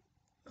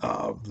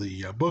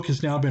the book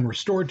has now been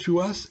restored to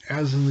us,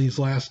 as in these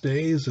last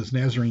days, as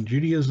Nazarene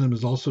Judaism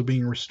is also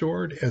being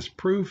restored, as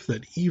proof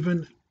that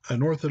even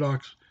an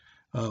Orthodox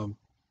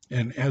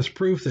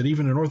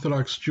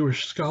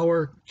Jewish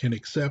scholar can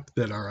accept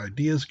that our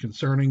ideas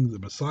concerning the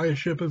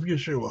Messiahship of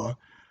Yeshua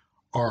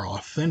are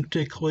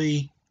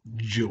authentically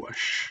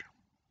Jewish.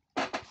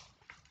 All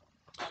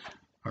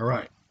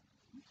right.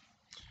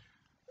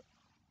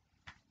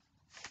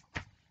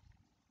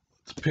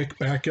 Let's pick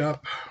back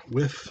up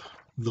with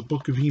the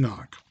Book of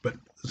Enoch. But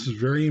this is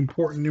very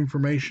important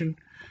information.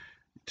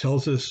 It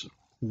tells us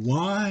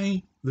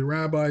why the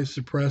rabbis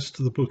suppressed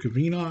the Book of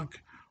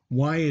Enoch,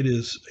 why it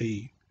is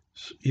a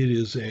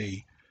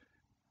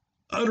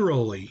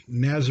utterly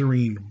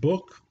Nazarene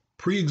book,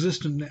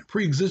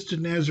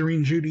 pre-existed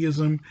Nazarene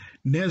Judaism.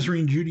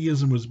 Nazarene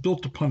Judaism was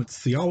built upon its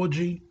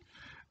theology.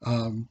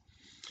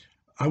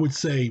 I would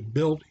say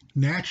built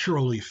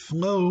naturally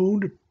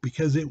flowed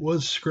because it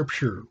was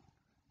Scripture,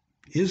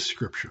 is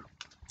Scripture.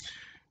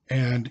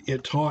 And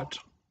it taught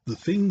the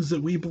things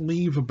that we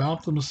believe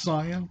about the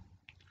Messiah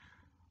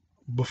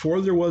before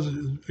there was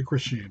a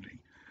Christianity.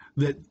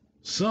 That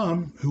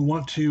some who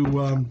want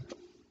to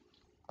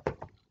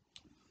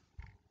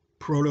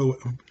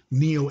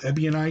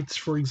Proto-Neo-Ebionites,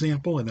 for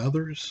example, and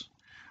others,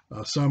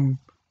 some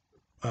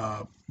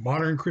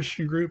modern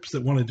Christian groups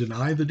that want to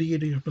deny the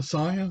deity of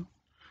Messiah,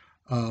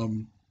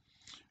 that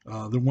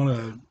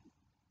want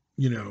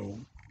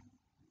to,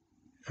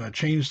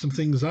 change some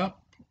things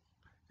up,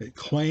 that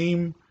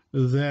claim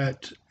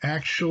that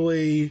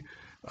actually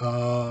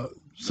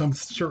some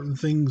certain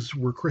things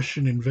were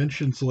Christian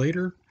inventions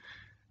later.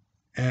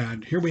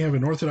 And here we have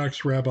an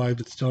Orthodox rabbi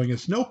that's telling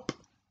us, nope,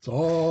 it's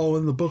all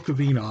in the book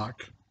of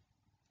Enoch.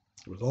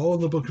 It was all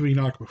in the book of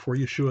Enoch before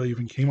Yeshua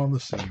even came on the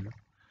scene.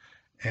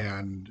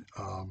 And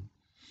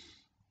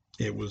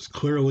it was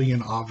clearly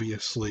and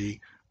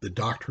obviously the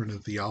doctrine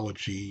and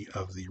theology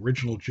of the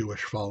original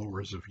Jewish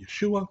followers of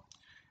Yeshua.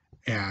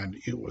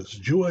 And it was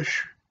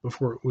Jewish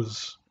before it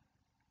was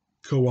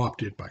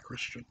co-opted by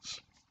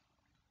Christians.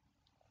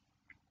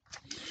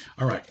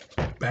 All right,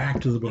 back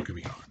to the book of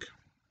Enoch.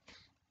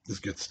 This is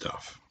good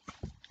stuff.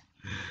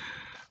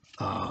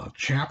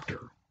 Chapter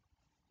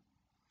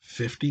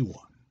 51.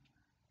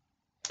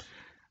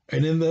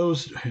 And in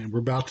those, and we're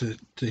about to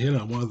hit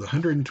on one of the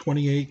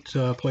 128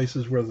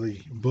 places where the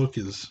book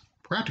is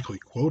practically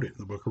quoted in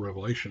the book of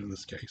Revelation, in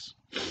this case,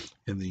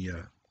 in the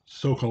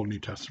so-called New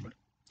Testament.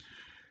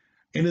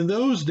 And in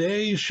those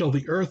days shall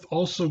the earth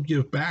also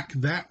give back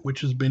that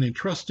which has been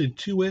entrusted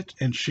to it,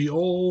 and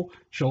Sheol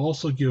shall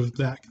also give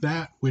back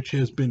that which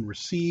has been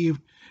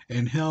received,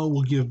 and hell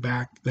will give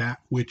back that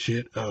which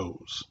it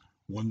owes.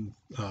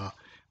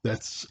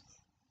 That's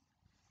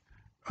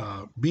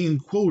being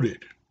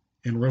quoted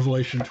in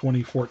Revelation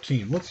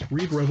 20:14. Let's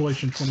read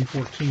Revelation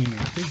 20:14, and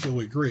I think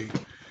you'll agree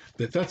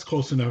that that's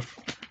close enough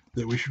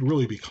that we should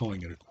really be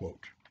calling it a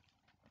quote.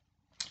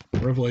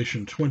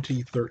 Revelation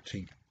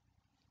 20:13.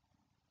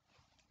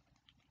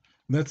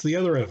 And that's the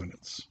other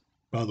evidence,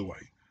 by the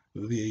way,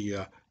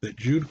 that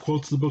Jude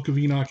quotes the book of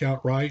Enoch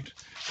outright.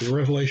 The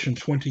Revelation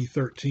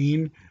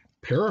 20:13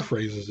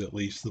 paraphrases at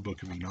least the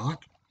book of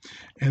Enoch,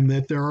 and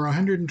that there are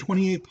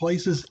 128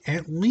 places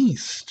at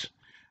least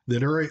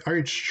that are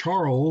H.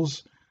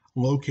 Charles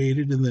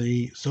located in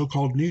the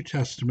so-called New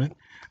Testament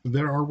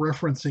that are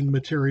referencing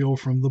material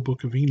from the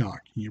book of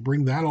Enoch. You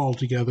bring that all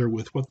together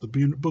with what the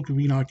book of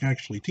Enoch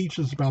actually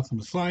teaches about the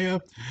Messiah,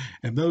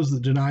 and those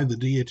that deny the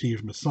deity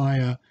of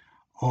Messiah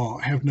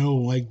have no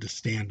leg to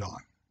stand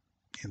on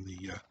in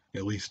the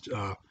at least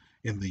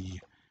in the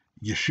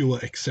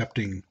Yeshua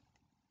accepting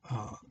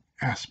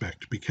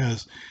aspect,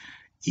 because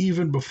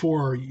even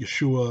before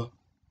Yeshua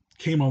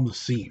came on the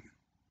scene,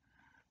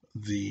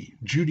 the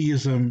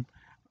Judaism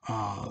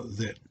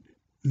that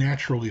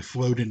naturally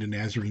flowed into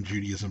Nazarene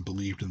Judaism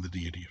believed in the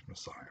deity of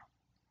Messiah.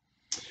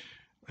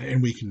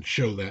 And we can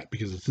show that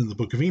because it's in the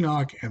book of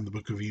Enoch, and the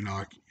book of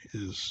Enoch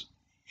is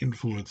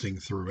influencing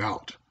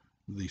throughout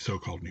the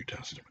so-called New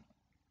Testament.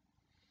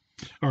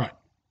 All right.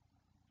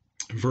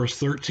 Verse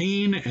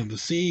 13, and the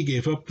sea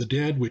gave up the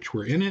dead which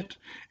were in it,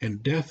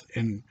 and death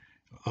and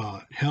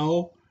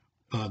hell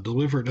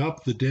delivered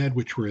up the dead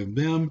which were in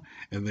them,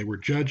 and they were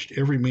judged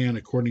every man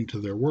according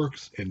to their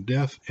works, and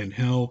death and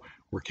hell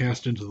were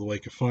cast into the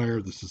lake of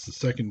fire. This is the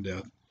second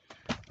death.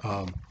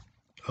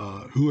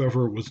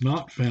 Whoever was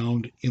not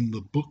found in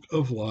the book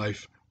of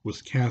life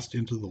was cast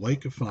into the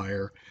lake of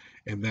fire.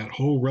 And that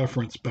whole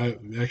reference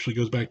actually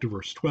goes back to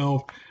verse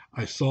 12.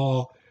 I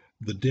saw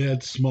the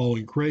dead, small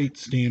and great,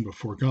 stand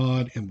before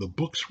God, and the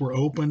books were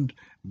opened.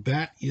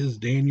 That is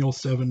Daniel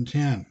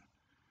 7:10.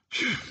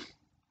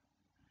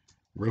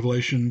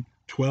 Revelation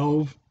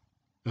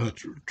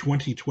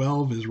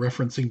 20:12 is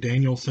referencing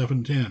Daniel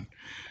 7:10.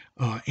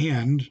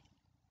 And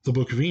the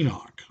book of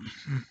Enoch,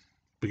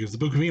 because the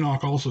book of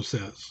Enoch also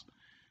says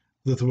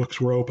that the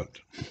books were opened.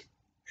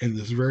 And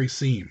this very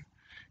scene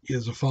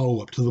is a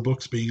follow-up to the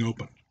books being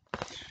opened.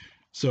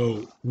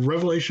 So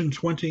Revelation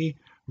 20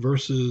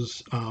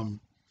 verses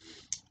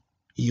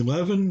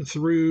 11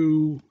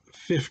 through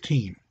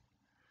 15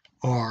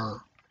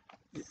 are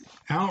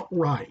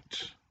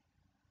outright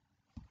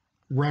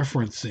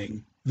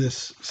referencing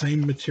this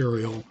same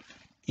material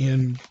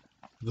in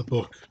the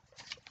book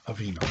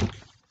of Enoch.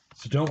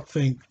 So don't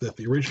think that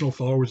the original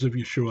followers of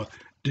Yeshua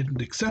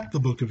didn't accept the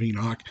book of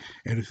Enoch,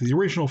 and if the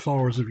original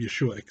followers of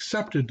Yeshua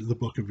accepted the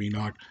book of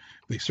Enoch,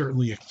 they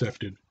certainly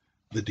accepted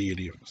the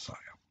deity of Messiah.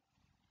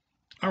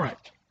 All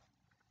right.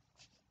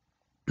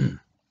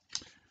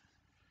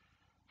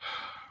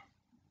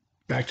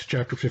 Back to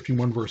chapter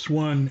 51, verse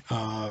 1.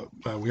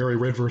 We already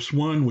read verse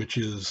 1, which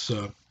is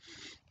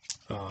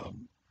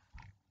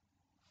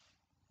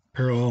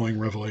paralleling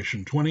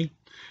Revelation 20.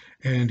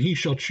 And he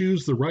shall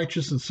choose the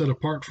righteous and set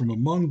apart from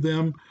among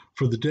them,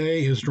 for the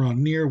day has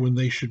drawn near when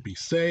they should be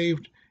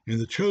saved. And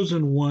the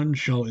chosen one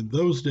shall in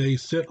those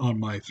days sit on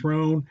my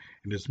throne,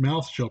 and his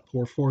mouth shall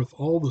pour forth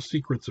all the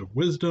secrets of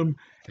wisdom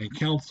and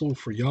counsel,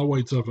 for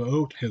Yahweh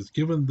Zavaot has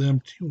given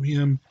them to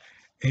him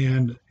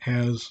and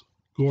has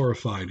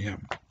glorified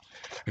him.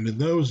 And in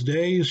those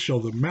days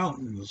shall the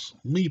mountains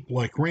leap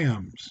like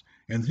rams,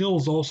 and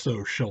hills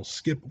also shall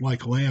skip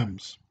like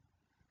lambs.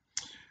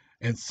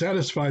 And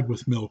satisfied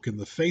with milk, and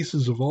the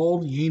faces of all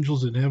the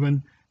angels in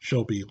heaven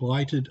shall be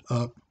lighted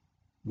up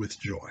with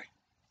joy.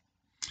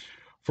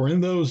 For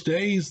in those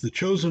days the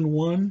chosen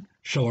one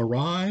shall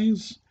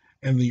arise,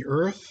 and the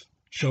earth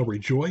shall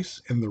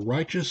rejoice, and the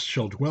righteous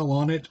shall dwell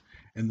on it,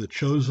 and the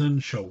chosen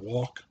shall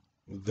walk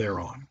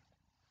thereon.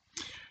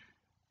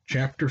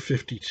 Chapter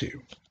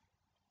 52.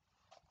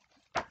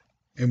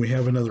 And we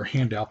have another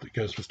handout that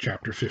goes with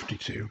chapter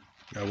 52.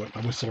 I wet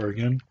my whistler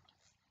again.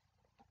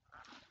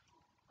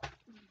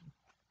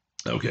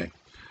 Okay,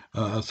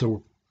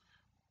 so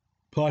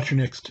pull out your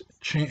next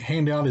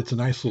handout. It's a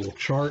nice little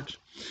chart.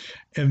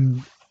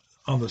 And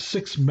on the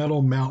 6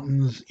 metal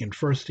mountains in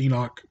 1st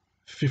Enoch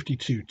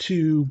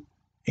 52:2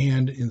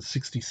 and in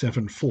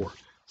 67:4.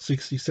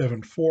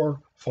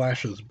 67:4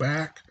 flashes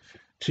back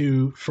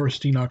to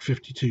 1st Enoch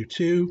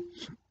 52:2,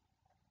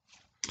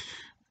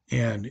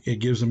 and it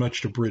gives a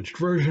much abridged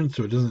version,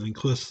 so it doesn't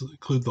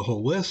include the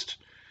whole list,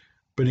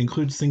 but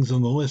includes things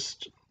on the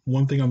list.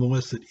 One thing on the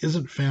list that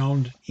isn't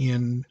found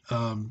in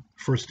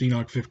 1st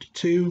Enoch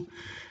 52,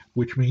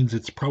 which means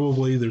it's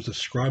probably there's a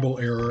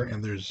scribal error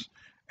and there's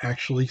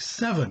actually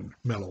 7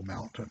 metal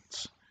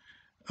mountains,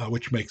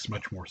 which makes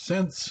much more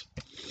sense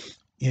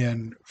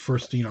in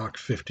 1st Enoch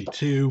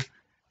 52,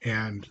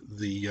 and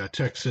the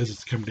text says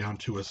it's come down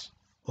to us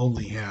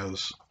only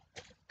has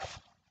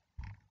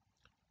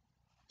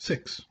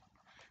 6.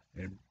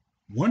 And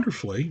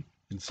wonderfully,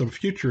 in some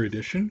future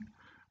edition,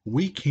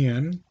 we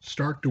can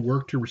start to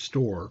work to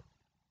restore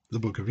the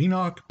book of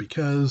Enoch,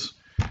 because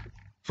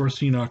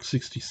 1st Enoch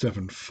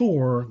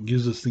 67:4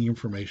 gives us the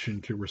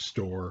information to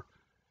restore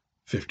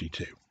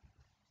 52.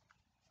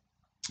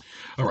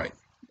 All right,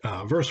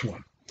 verse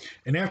 1.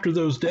 And after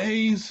those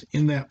days,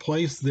 in that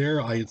place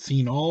there, I had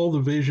seen all the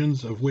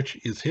visions of which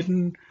is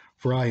hidden,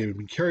 for I had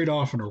been carried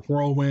off in a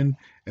whirlwind,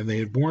 and they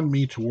had borne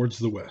me towards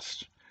the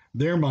west.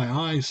 There my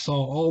eyes saw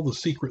all the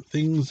secret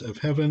things of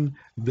heaven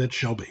that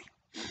shall be.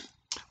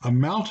 A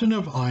mountain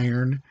of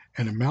iron,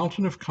 and a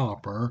mountain of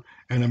copper,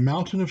 and a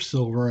mountain of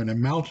silver, and a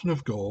mountain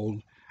of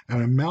gold,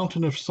 and a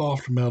mountain of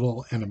soft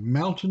metal, and a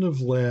mountain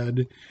of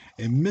lead,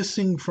 and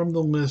missing from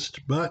the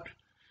list, but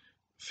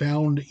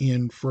found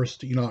in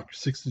 1st Enoch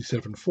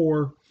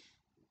 67:4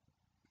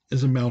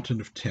 is a mountain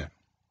of 10.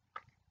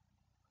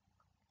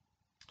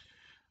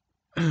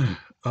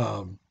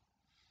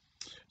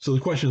 So the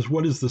question is,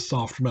 what is the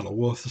soft metal?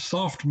 Well, if the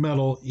soft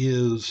metal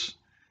is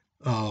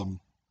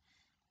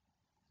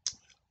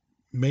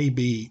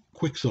maybe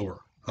quicksilver,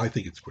 I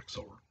think it's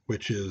quicksilver,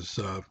 which is,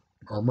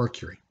 or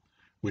mercury,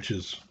 which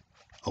is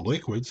a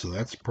liquid, so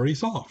that's pretty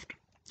soft.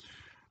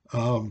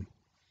 And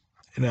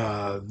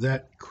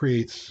that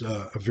creates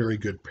a very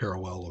good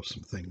parallel of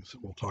some things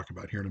that we'll talk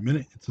about here in a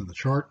minute. It's in the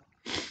chart.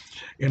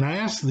 And I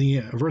asked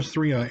verse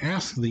 3, I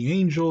asked the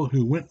angel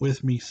who went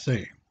with me,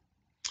 saying,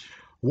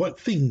 what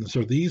things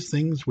are these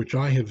things which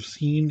I have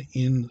seen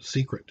in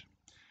secret?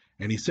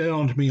 And he said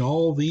unto me,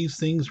 all these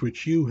things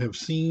which you have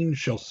seen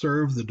shall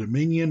serve the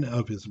dominion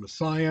of his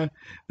Messiah,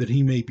 that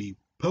he may be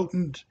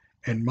potent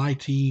and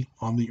mighty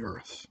on the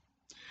earth.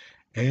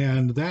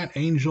 And that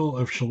angel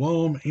of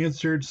Shalom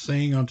answered,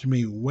 saying unto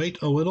me,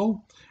 wait a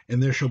little,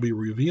 and there shall be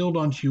revealed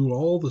unto you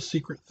all the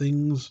secret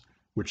things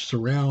which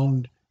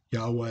surround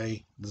Yahweh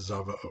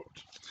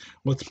Zavaot.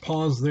 Let's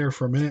pause there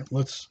for a minute.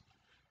 Let's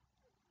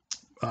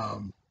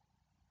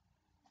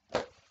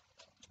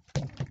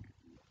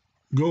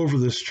go over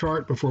this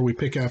chart before we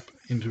pick up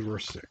into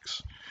verse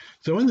 6.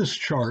 So in this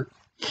chart,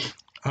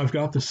 I've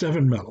got the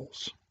 7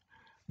 metals.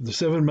 The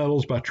 7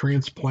 metals by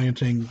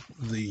transplanting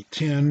the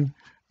 10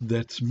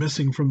 that's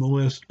missing from the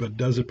list, but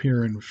does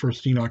appear in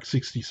 1st Enoch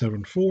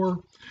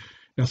 67:4.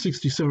 Now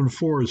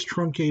 67:4 is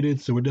truncated,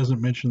 so it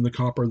doesn't mention the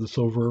copper, the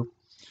silver,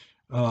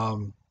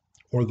 or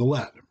the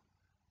lead.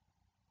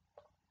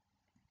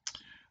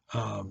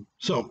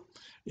 So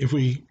if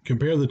we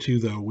compare the two,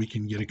 though, we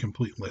can get a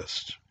complete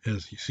list,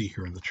 as you see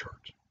here in the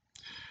chart.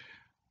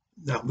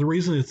 Now, the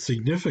reason it's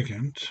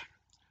significant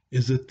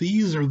is that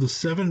these are the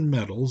 7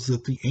 metals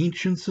that the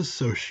ancients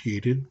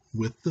associated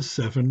with the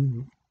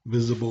 7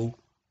 visible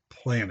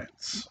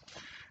planets.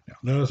 Now,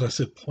 notice I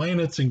said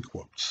planets in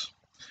quotes,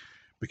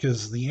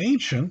 because the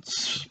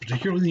ancients,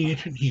 particularly the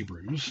ancient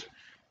Hebrews,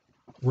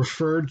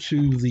 referred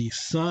to the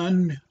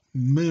sun,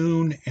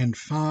 moon, and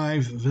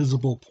 5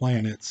 visible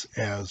planets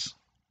as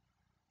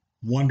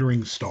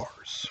wandering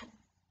stars.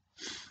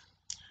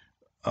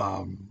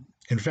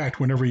 In fact,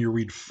 whenever you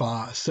read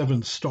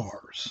 7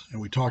 stars, and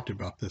we talked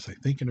about this, I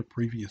think, in a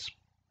previous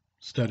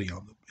study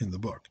in the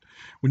book,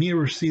 when you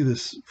ever see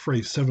this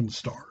phrase 7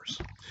 stars,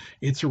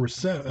 it's a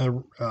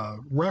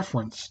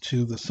reference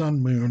to the sun,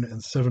 moon,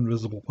 and 7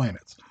 visible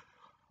planets.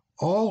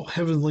 All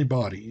heavenly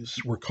bodies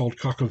were called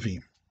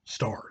kakavim,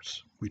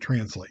 stars, we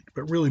translate,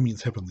 but really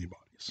means heavenly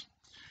bodies.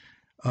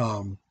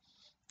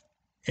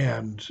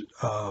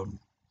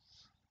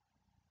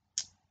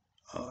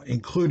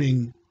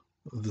 Including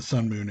the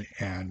sun, moon,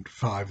 and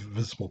 5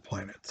 visible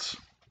planets.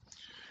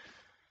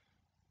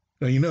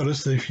 Now you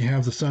notice that if you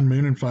have the sun,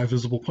 moon, and 5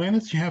 visible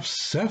planets, you have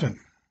 7.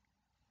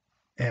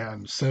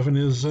 And 7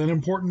 is an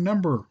important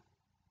number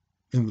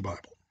in the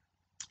Bible.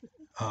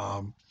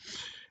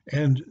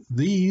 And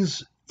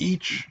these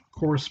each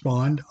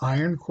correspond.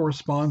 Iron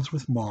corresponds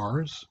with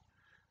Mars.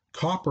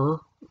 Copper,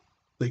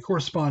 they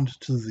correspond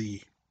to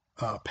the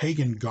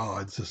pagan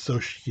gods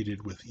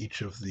associated with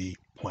each of the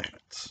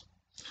planets.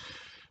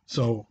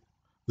 So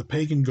the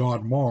pagan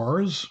god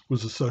Mars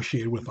was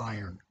associated with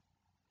iron.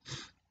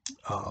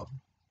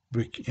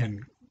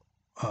 And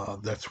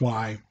That's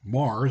why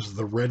Mars,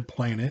 the red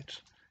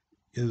planet,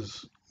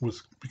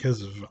 was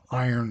because of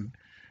iron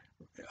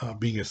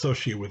being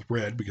associated with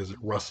red because it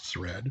rusts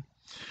red.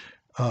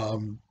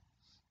 Um,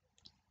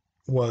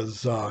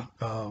 was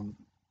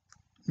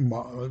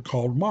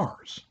called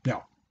Mars.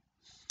 Now,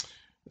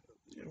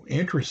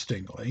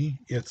 interestingly,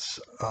 it's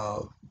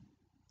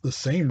the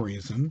same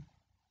reason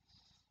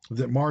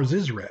that Mars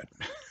is red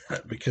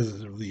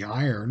because of the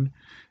iron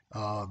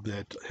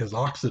that has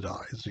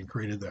oxidized and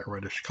created that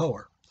reddish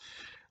color.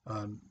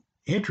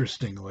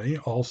 Interestingly,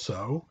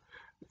 also,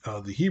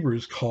 the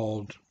Hebrews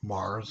called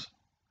Mars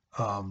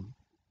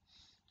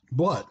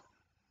blood,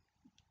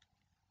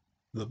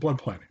 the blood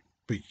planet.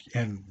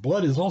 And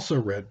blood is also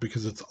red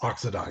because it's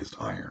oxidized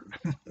iron.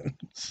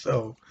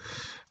 So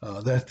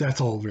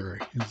that's all very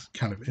is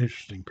kind of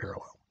interesting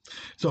parallel.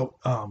 So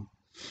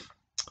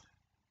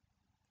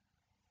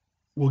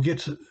we'll get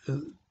to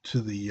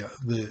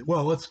the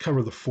well. Let's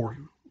cover the four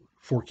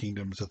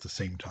kingdoms at the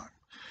same time.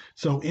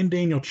 So in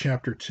Daniel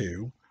chapter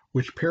 2,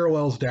 which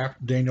parallels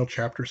Daniel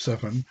chapter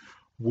 7,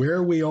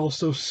 where we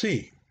also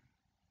see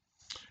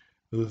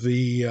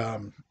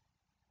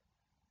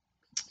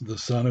the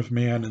Son of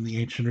Man in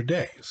the Ancient of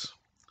Days.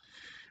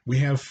 We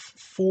have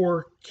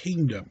four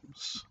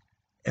kingdoms,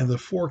 and the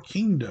four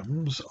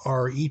kingdoms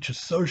are each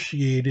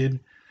associated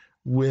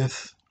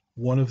with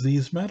one of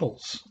these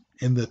metals,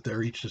 in that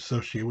they're each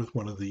associated with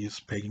one of these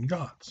pagan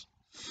gods.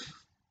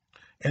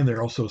 And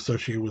they're also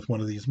associated with one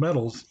of these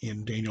metals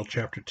in Daniel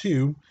chapter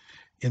 2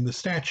 in the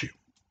statue,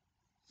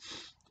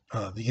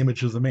 the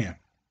image of the man.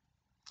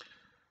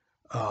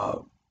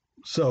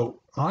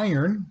 So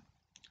iron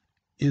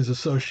is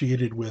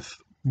associated with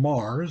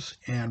Mars,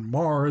 and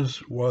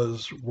Mars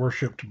was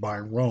worshipped by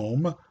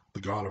Rome,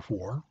 the god of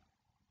war.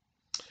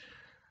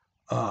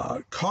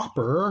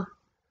 Copper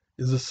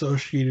is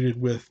associated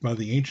by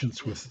the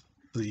ancients with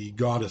the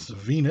goddess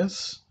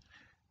Venus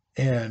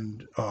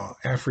and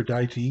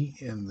Aphrodite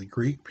in the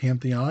Greek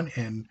pantheon,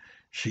 and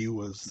she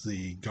was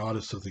the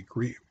goddess of the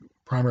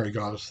primary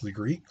goddess of the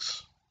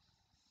Greeks.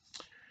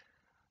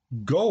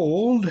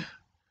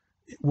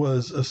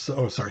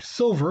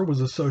 Silver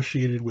was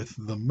associated with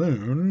the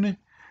moon,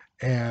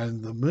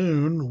 and the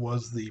moon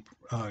was the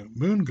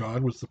moon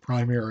god was the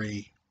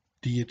primary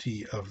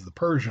deity of the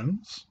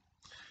Persians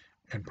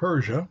and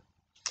Persia.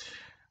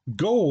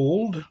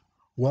 Gold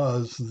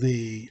was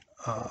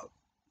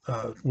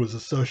was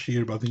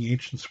associated by the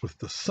ancients with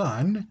the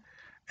sun,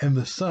 and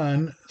the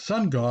sun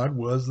god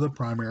was the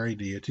primary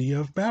deity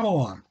of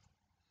Babylon.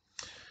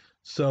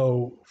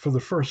 So for the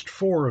first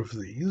four of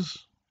these,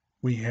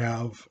 we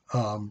have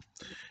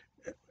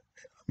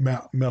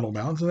metal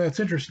mountains, and that's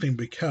interesting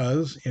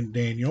because in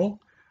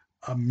Daniel,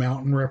 a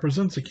mountain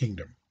represents a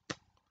kingdom.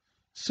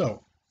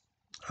 So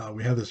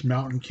we have this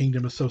mountain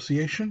kingdom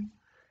association,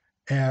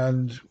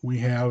 and we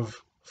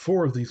have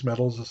four of these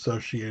metals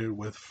associated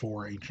with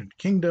four ancient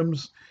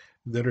kingdoms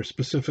that are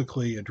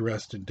specifically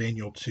addressed in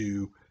Daniel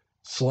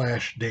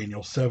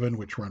 2/Daniel 7,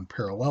 which run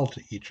parallel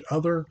to each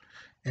other.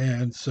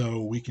 And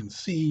so we can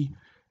see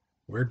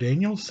where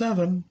Daniel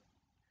 7,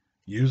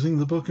 using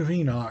the book of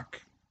Enoch,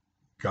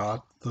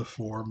 got the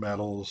four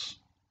metals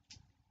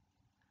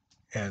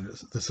and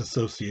this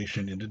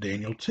association into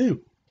Daniel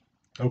 2.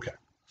 Okay.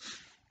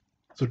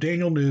 So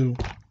Daniel knew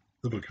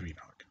the book of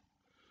Enoch.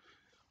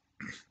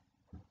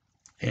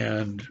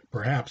 And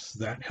perhaps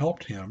that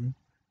helped him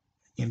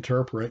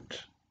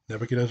interpret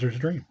Nebuchadnezzar's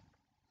dream.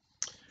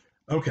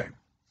 Okay.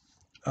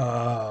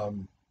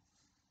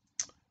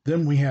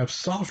 Then we have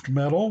soft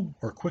metal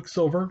or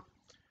quicksilver,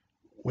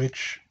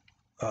 which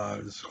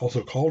is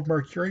also called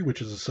mercury,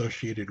 which is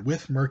associated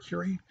with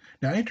Mercury.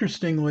 Now,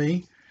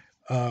 interestingly,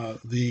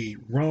 the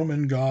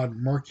Roman god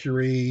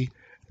Mercury,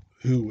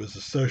 who was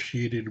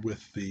associated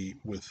with he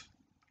was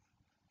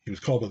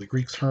called by the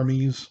Greeks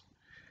Hermes,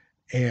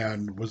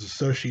 and was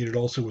associated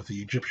also with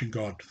the Egyptian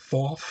god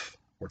Thoth,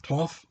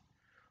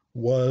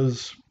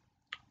 was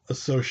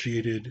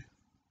associated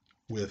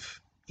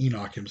with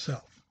Enoch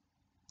himself,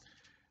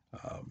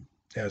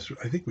 as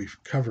I think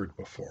we've covered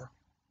before.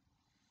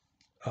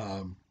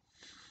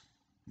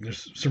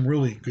 There's some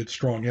really good,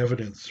 strong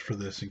evidence for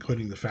this,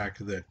 including the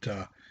fact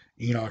that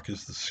Enoch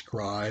is the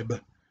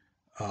scribe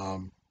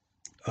of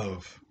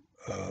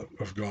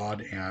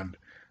God, and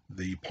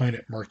the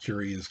planet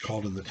Mercury is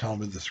called in the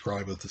Talmud the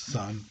scribe of the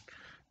sun.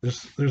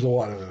 There's a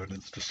lot of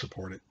evidence to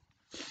support it.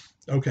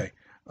 Okay.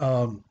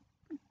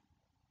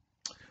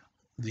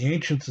 The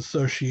ancients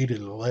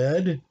associated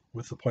lead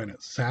with the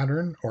planet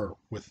Saturn, or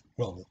with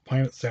the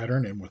planet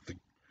Saturn, and with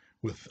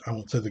I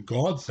won't say the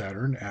god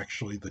Saturn,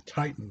 actually the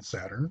Titan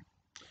Saturn,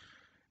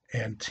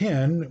 and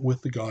tin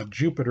with the god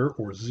Jupiter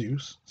or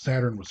Zeus.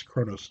 Saturn was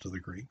Kronos to the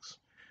Greeks,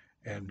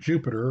 and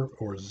Jupiter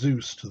or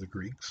Zeus to the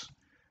Greeks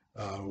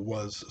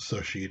was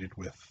associated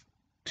with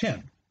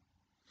tin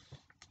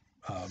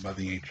by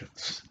the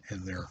ancients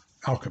in their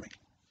alchemy.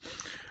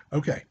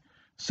 Okay,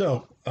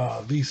 so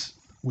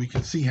we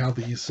can see how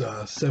these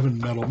seven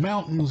metal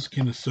mountains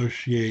can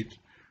associate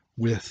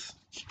with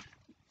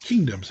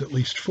kingdoms, at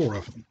least four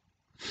of them.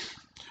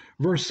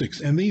 Verse 6,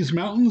 and these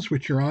mountains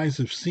which your eyes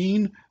have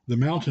seen, the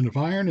mountain of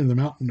iron, and the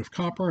mountain of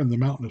copper, and the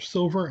mountain of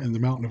silver, and the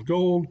mountain of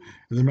gold,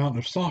 and the mountain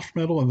of soft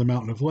metal, and the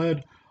mountain of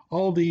lead,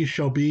 all these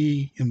shall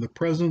be in the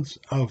presence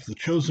of the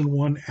chosen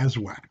one as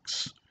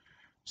wax.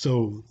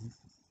 So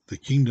the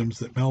kingdoms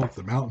that melt,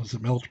 the mountains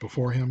that melt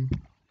before him,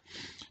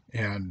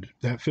 and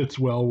that fits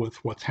well with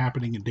what's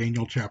happening in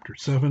Daniel chapter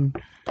 7.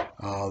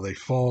 They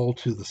fall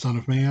to the Son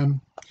of Man,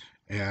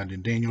 and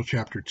in Daniel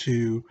chapter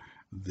 2,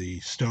 the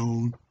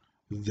stone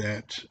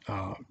that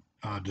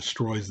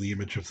destroys the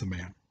image of the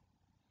man.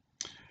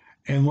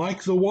 And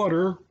like the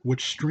water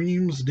which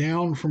streams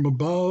down from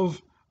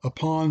above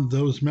upon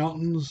those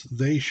mountains,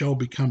 they shall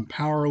become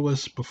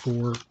powerless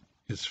before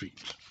his feet.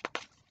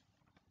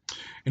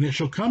 And it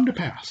shall come to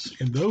pass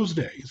in those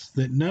days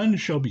that none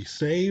shall be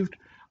saved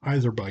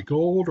either by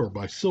gold or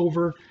by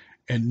silver,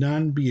 and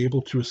none be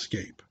able to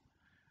escape.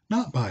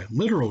 Not by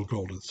literal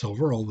gold and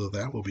silver, although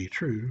that will be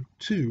true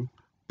too,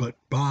 but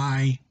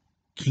by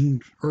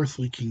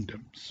earthly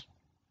kingdoms,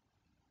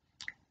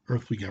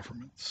 earthly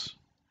governments.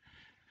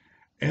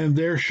 And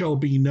there shall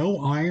be no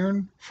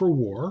iron for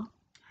war,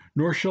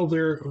 nor shall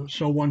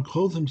one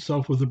clothe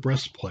himself with a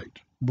breastplate.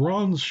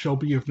 Bronze shall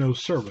be of no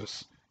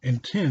service,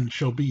 and tin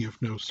shall be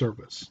of no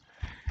service,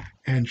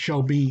 and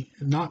shall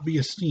not be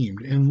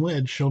esteemed, and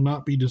lead shall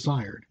not be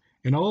desired.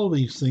 And all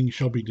these things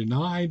shall be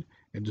denied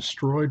and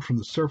destroyed from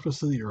the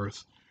surface of the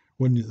earth,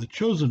 when the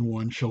chosen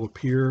one shall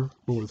appear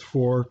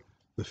before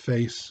the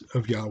face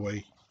of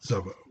Yahweh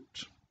Zebaoth.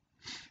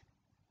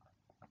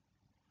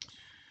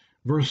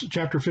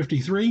 Chapter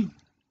 53.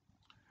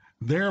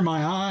 There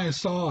my eyes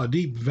saw a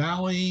deep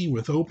valley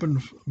with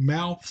open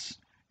mouths,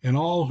 and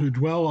all who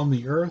dwell on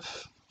the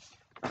earth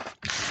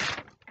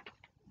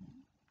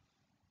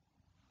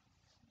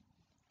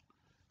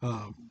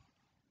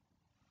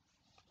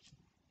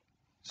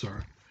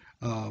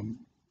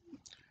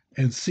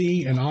and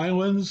sea and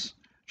islands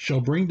shall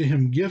bring to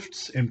him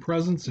gifts and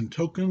presents and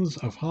tokens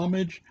of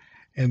homage,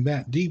 and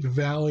that deep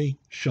valley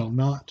shall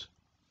not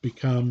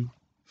become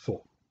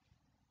full.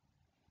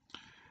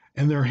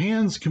 And their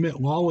hands commit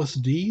lawless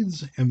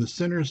deeds, and the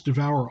sinners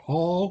devour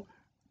all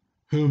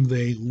whom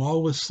they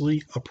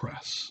lawlessly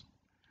oppress.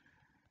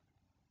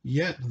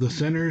 Yet the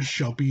sinners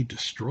shall be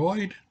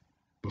destroyed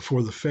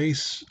before the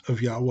face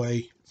of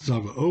Yahweh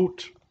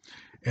Zebaoth,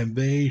 and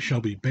they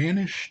shall be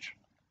banished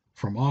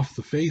from off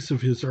the face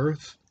of his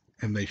earth,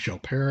 and they shall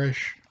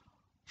perish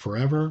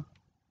forever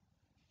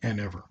and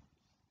ever.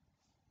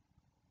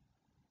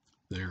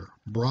 Their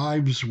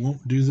bribes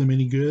won't do them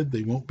any good.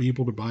 They won't be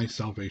able to buy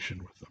salvation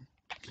with them.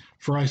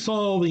 For I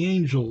saw the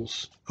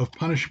angels of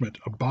punishment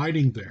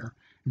abiding there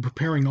and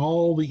preparing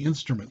all the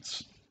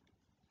instruments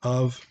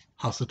of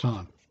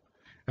Hasatan.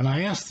 And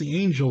I asked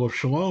the angel of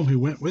Shalom who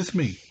went with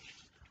me,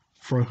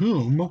 for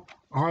whom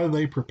are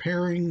they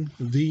preparing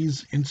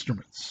these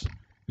instruments?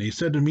 And he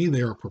said to me,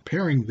 they are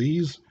preparing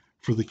these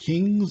for the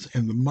kings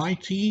and the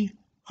mighty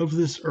of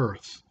this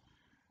earth,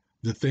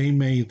 that they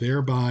may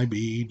thereby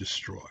be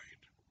destroyed.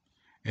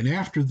 And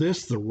after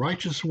this, the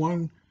righteous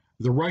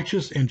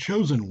and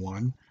chosen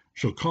one,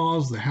 shall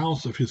cause the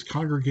house of his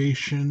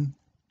congregation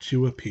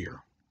to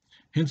appear.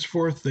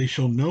 Henceforth they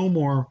shall no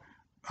more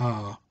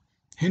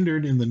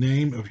hindered in the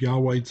name of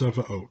Yahweh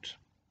Zebaoth.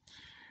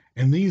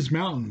 And these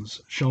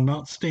mountains shall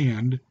not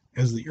stand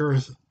as the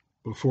earth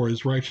before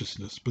his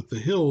righteousness, but the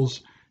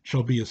hills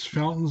shall be as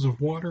fountains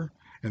of water,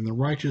 and the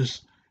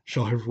righteous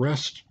shall have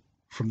rest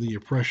from the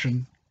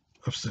oppression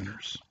of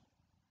sinners.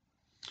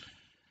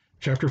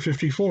 Chapter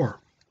 54.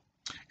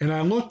 And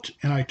I looked,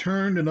 and I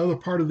turned another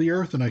part of the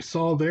earth, and I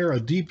saw there a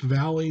deep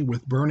valley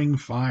with burning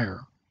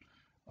fire,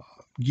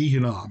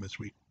 Gehinnom, as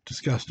we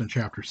discussed in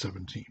chapter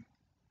 17.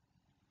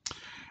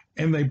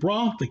 And they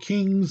brought the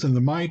kings and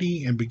the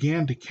mighty, and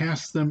began to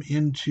cast them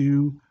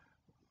into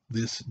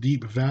this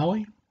deep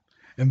valley.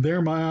 And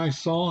there my eyes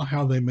saw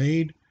how they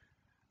made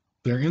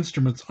their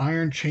instruments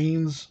iron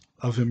chains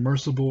of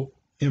immeasurable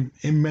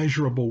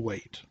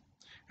weight.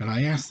 And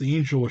I asked the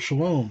angel of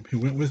Shalom, who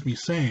went with me,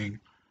 saying,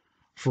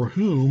 for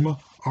whom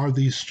are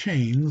these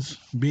chains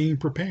being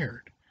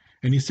prepared?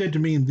 And he said to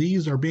me,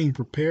 these are being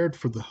prepared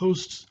for the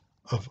hosts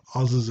of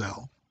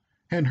Azazel.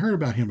 Hadn't heard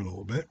about him in a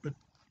little bit, but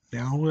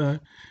now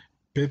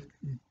it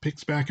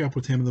picks back up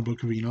with him in the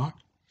book of Enoch.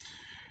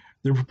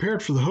 They're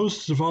prepared for the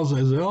hosts of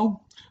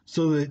Azazel,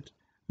 so that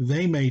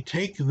they may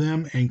take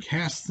them and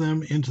cast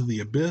them into the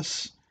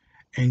abyss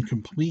and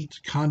complete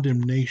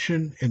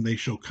condemnation, and they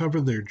shall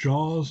cover their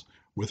jaws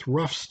with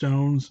rough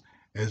stones,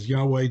 as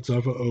Yahweh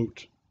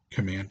Zebaoth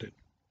commanded.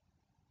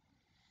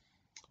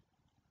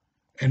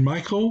 And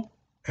Michael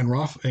and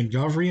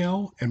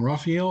Gavriel and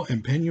Raphael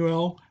and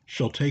Penuel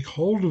shall take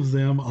hold of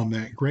them on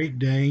that great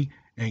day,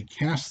 and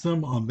cast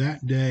them on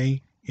that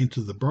day into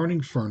the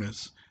burning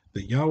furnace,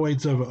 that Yahweh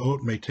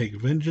Zebaoth may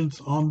take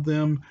vengeance on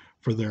them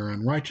for their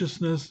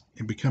unrighteousness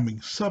in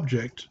becoming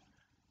subject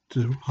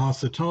to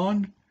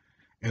Hasatan,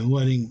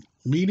 and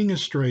leading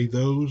astray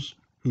those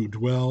who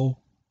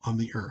dwell on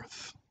the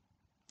earth.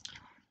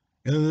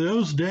 And in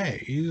those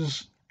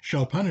days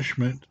shall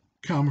punishment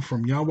come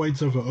from Yahweh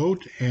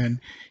Zevaot, and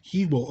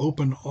he will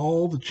open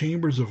all the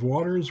chambers of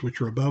waters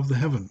which are above the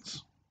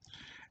heavens,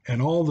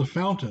 and all the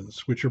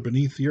fountains which are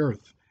beneath the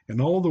earth,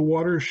 and all the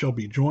waters shall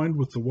be joined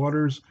with the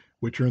waters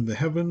which are in the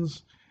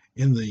heavens,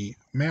 in the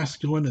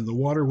masculine, and the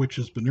water which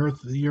is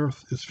beneath the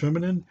earth is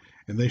feminine,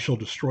 and they shall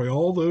destroy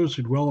all those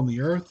who dwell on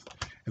the earth,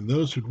 and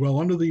those who dwell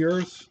under the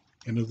earth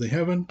and of the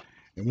heaven.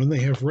 And when they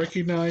have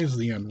recognized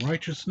the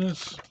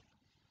unrighteousness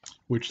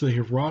which they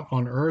have wrought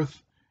on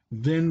earth,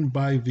 then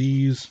by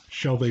these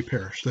shall they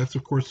perish. That's,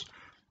 of course,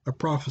 a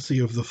prophecy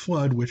of the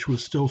flood, which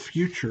was still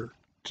future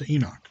to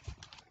Enoch.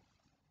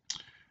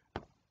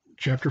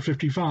 Chapter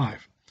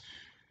 55.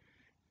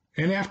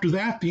 And after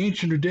that, the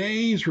Ancient of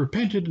Days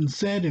repented and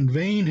said, In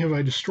vain have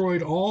I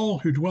destroyed all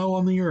who dwell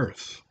on the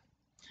earth.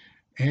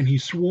 And he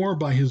swore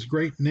by his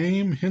great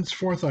name,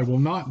 Henceforth I will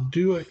not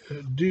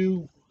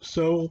do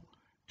so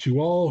to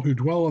all who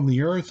dwell on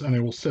the earth, and I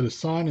will set a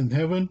sign in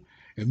heaven,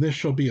 and this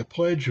shall be a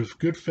pledge of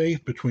good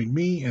faith between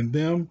me and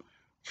them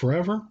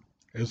forever,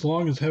 as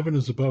long as heaven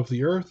is above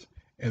the earth,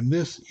 and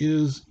this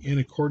is in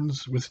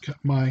accordance with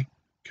my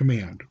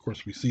command. Of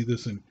course, we see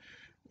this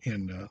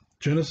in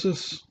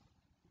Genesis,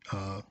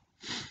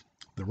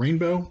 the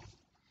rainbow,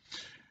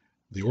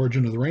 the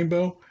origin of the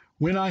rainbow.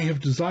 When I have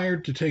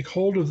desired to take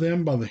hold of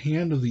them by the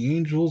hand of the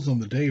angels on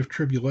the day of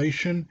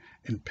tribulation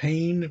and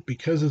pain,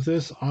 because of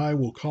this I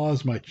will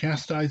cause my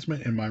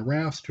chastisement and my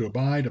wrath to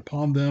abide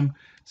upon them,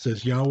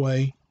 says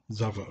Yahweh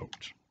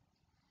Zevaot.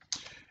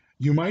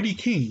 You mighty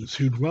kings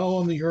who dwell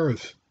on the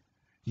earth,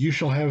 you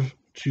shall have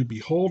to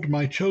behold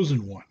my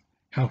chosen one,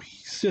 how he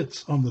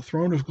sits on the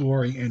throne of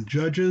glory and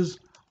judges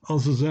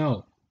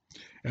Azazel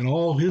and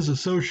all his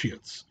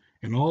associates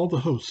and all the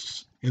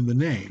hosts in the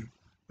name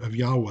of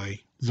Yahweh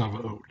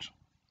Zevaot.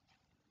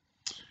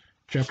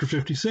 Chapter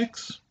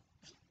 56.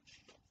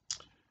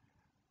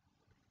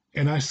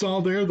 And I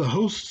saw there the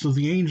hosts of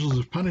the angels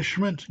of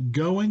punishment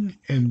going,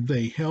 and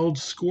they held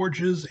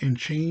scourges and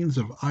chains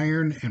of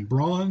iron and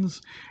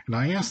bronze. And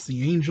I asked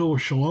the angel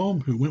of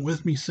Shalom who went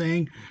with me,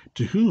 saying,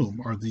 To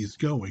whom are these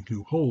going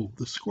who hold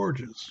the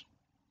scourges?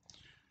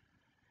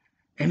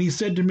 And he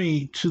said to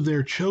me, To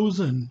their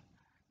chosen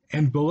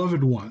and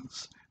beloved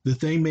ones, that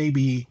they may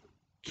be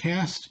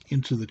cast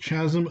into the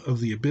chasm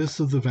of the abyss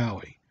of the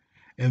valley.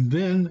 And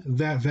then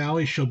that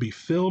valley shall be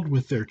filled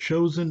with their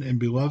chosen and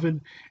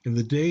beloved, and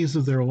the days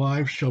of their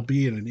lives shall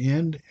be at an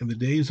end, and the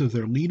days of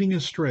their leading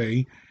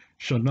astray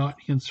shall not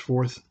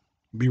henceforth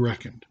be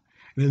reckoned.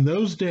 And in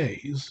those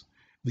days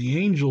the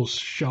angels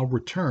shall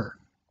return.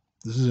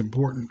 This is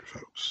important,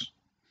 folks.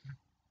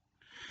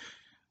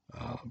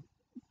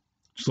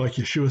 Just like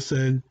Yeshua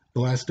said, the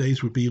last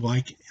days would be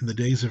like in the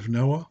days of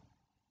Noah,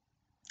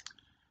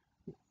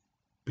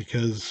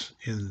 because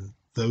in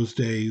those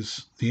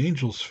days the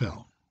angels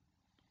fell.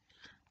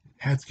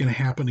 That's going to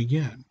happen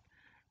again.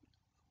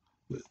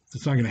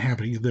 It's not going to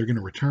happen. They're going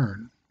to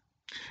return.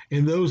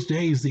 In those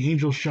days the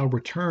angels shall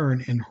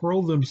return and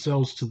hurl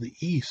themselves to the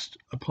east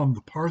upon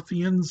the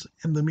Parthians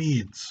and the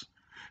Medes.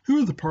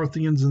 Who are the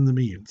Parthians and the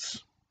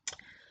Medes?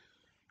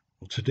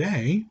 Well,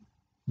 today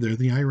they're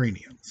the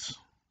Iranians.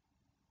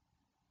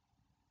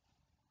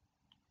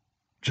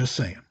 Just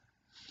saying.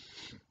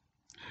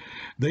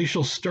 They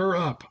shall stir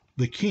up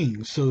the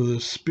kings, so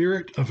the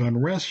spirit of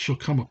unrest shall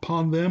come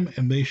upon them,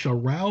 and they shall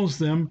rouse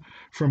them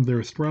from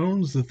their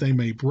thrones, that they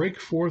may break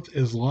forth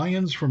as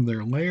lions from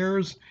their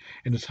lairs,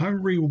 and as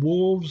hungry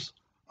wolves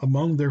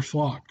among their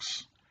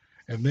flocks.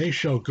 And they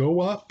shall go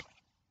up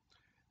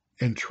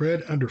and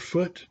tread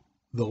underfoot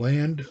the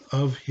land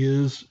of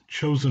his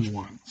chosen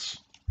ones.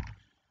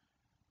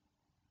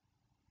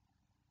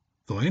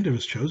 The land of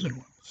his chosen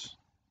ones.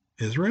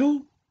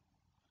 Israel?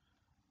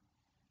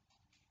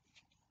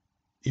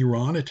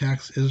 Iran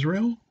attacks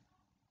Israel?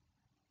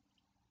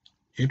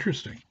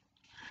 Interesting.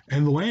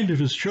 And the land of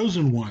his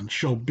chosen ones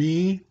shall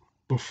be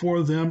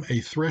before them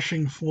a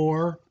threshing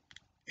floor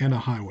and a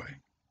highway.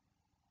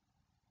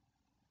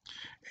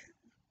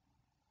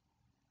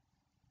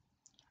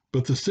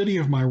 But the city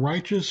of my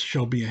righteous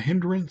shall be a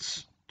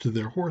hindrance to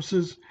their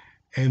horses,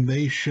 and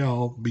they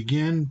shall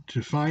begin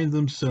to fight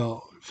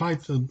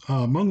them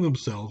among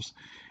themselves,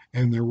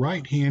 and their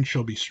right hand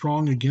shall be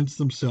strong against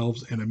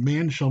themselves, and a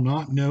man shall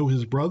not know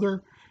his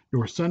brother,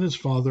 nor son his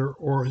father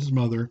or his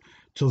mother,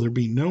 till there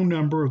be no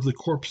number of the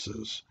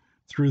corpses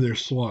through their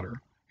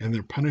slaughter, and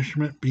their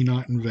punishment be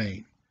not in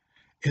vain.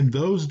 In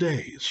those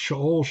days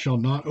Sheol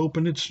shall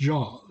open its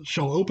jaws,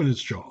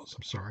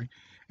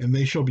 and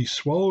they shall be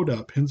swallowed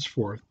up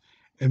henceforth,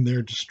 and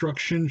their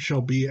destruction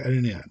shall be at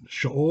an end.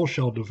 Sheol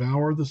shall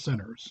devour the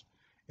sinners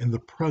in the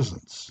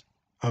presence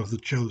of the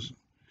chosen.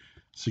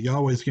 So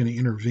Yahweh is going to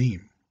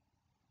intervene.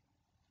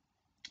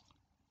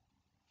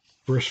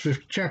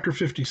 Chapter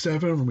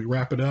 57, when we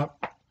wrap it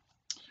up,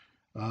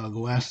 the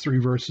last three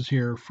verses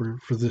here for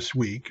this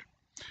week.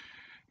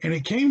 And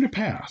it came to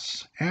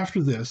pass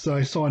after this that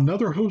I saw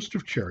another host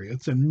of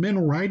chariots and men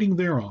riding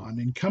thereon,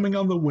 and coming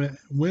on the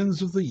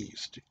winds of the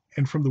east,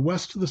 and from the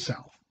west to the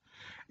south.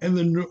 And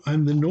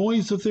the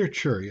noise of their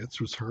chariots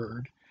was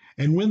heard,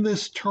 And when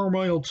this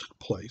turmoil took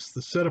place,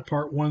 the set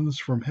apart ones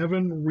from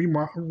heaven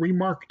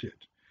remarked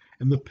it,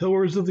 and the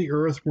pillars of the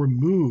earth were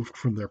moved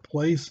from their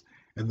place,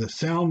 and the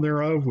sound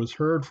thereof was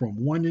heard from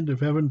one end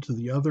of heaven to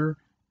the other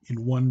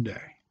in one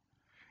day.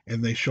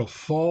 And they shall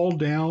fall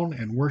down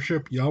and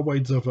worship Yahweh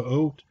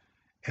Zevaot,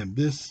 and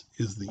this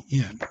is the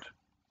end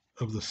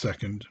of the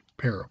second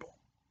parable.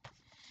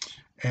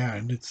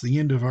 And it's the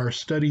end of our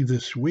study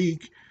this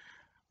week.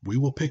 We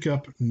will pick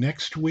up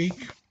next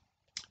week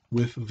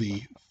with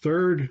the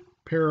third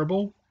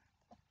parable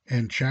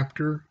and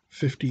chapter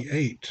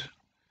 58.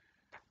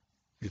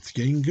 It's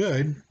getting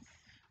good,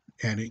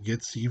 and it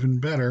gets even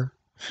better.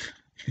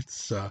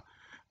 It's a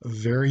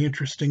very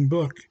interesting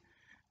book,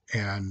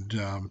 and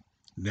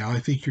now I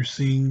think you're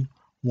seeing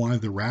why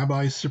the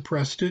rabbis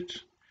suppressed it,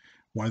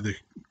 why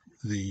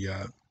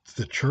the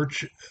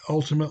church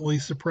ultimately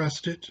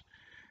suppressed it,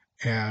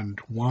 and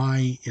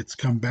why it's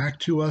come back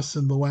to us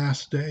in the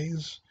last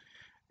days,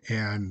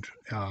 and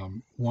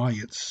why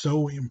it's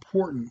so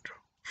important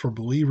for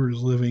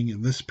believers living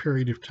in this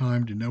period of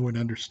time to know and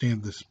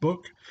understand this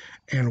book,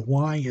 and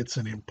why it's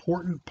an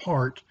important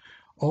part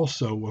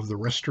also of the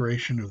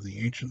restoration of the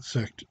ancient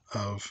sect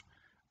of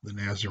the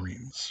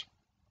Nazarenes.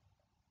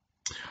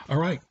 All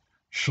right.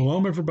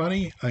 Shalom,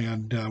 everybody,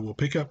 and we'll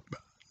pick up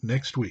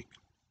next week.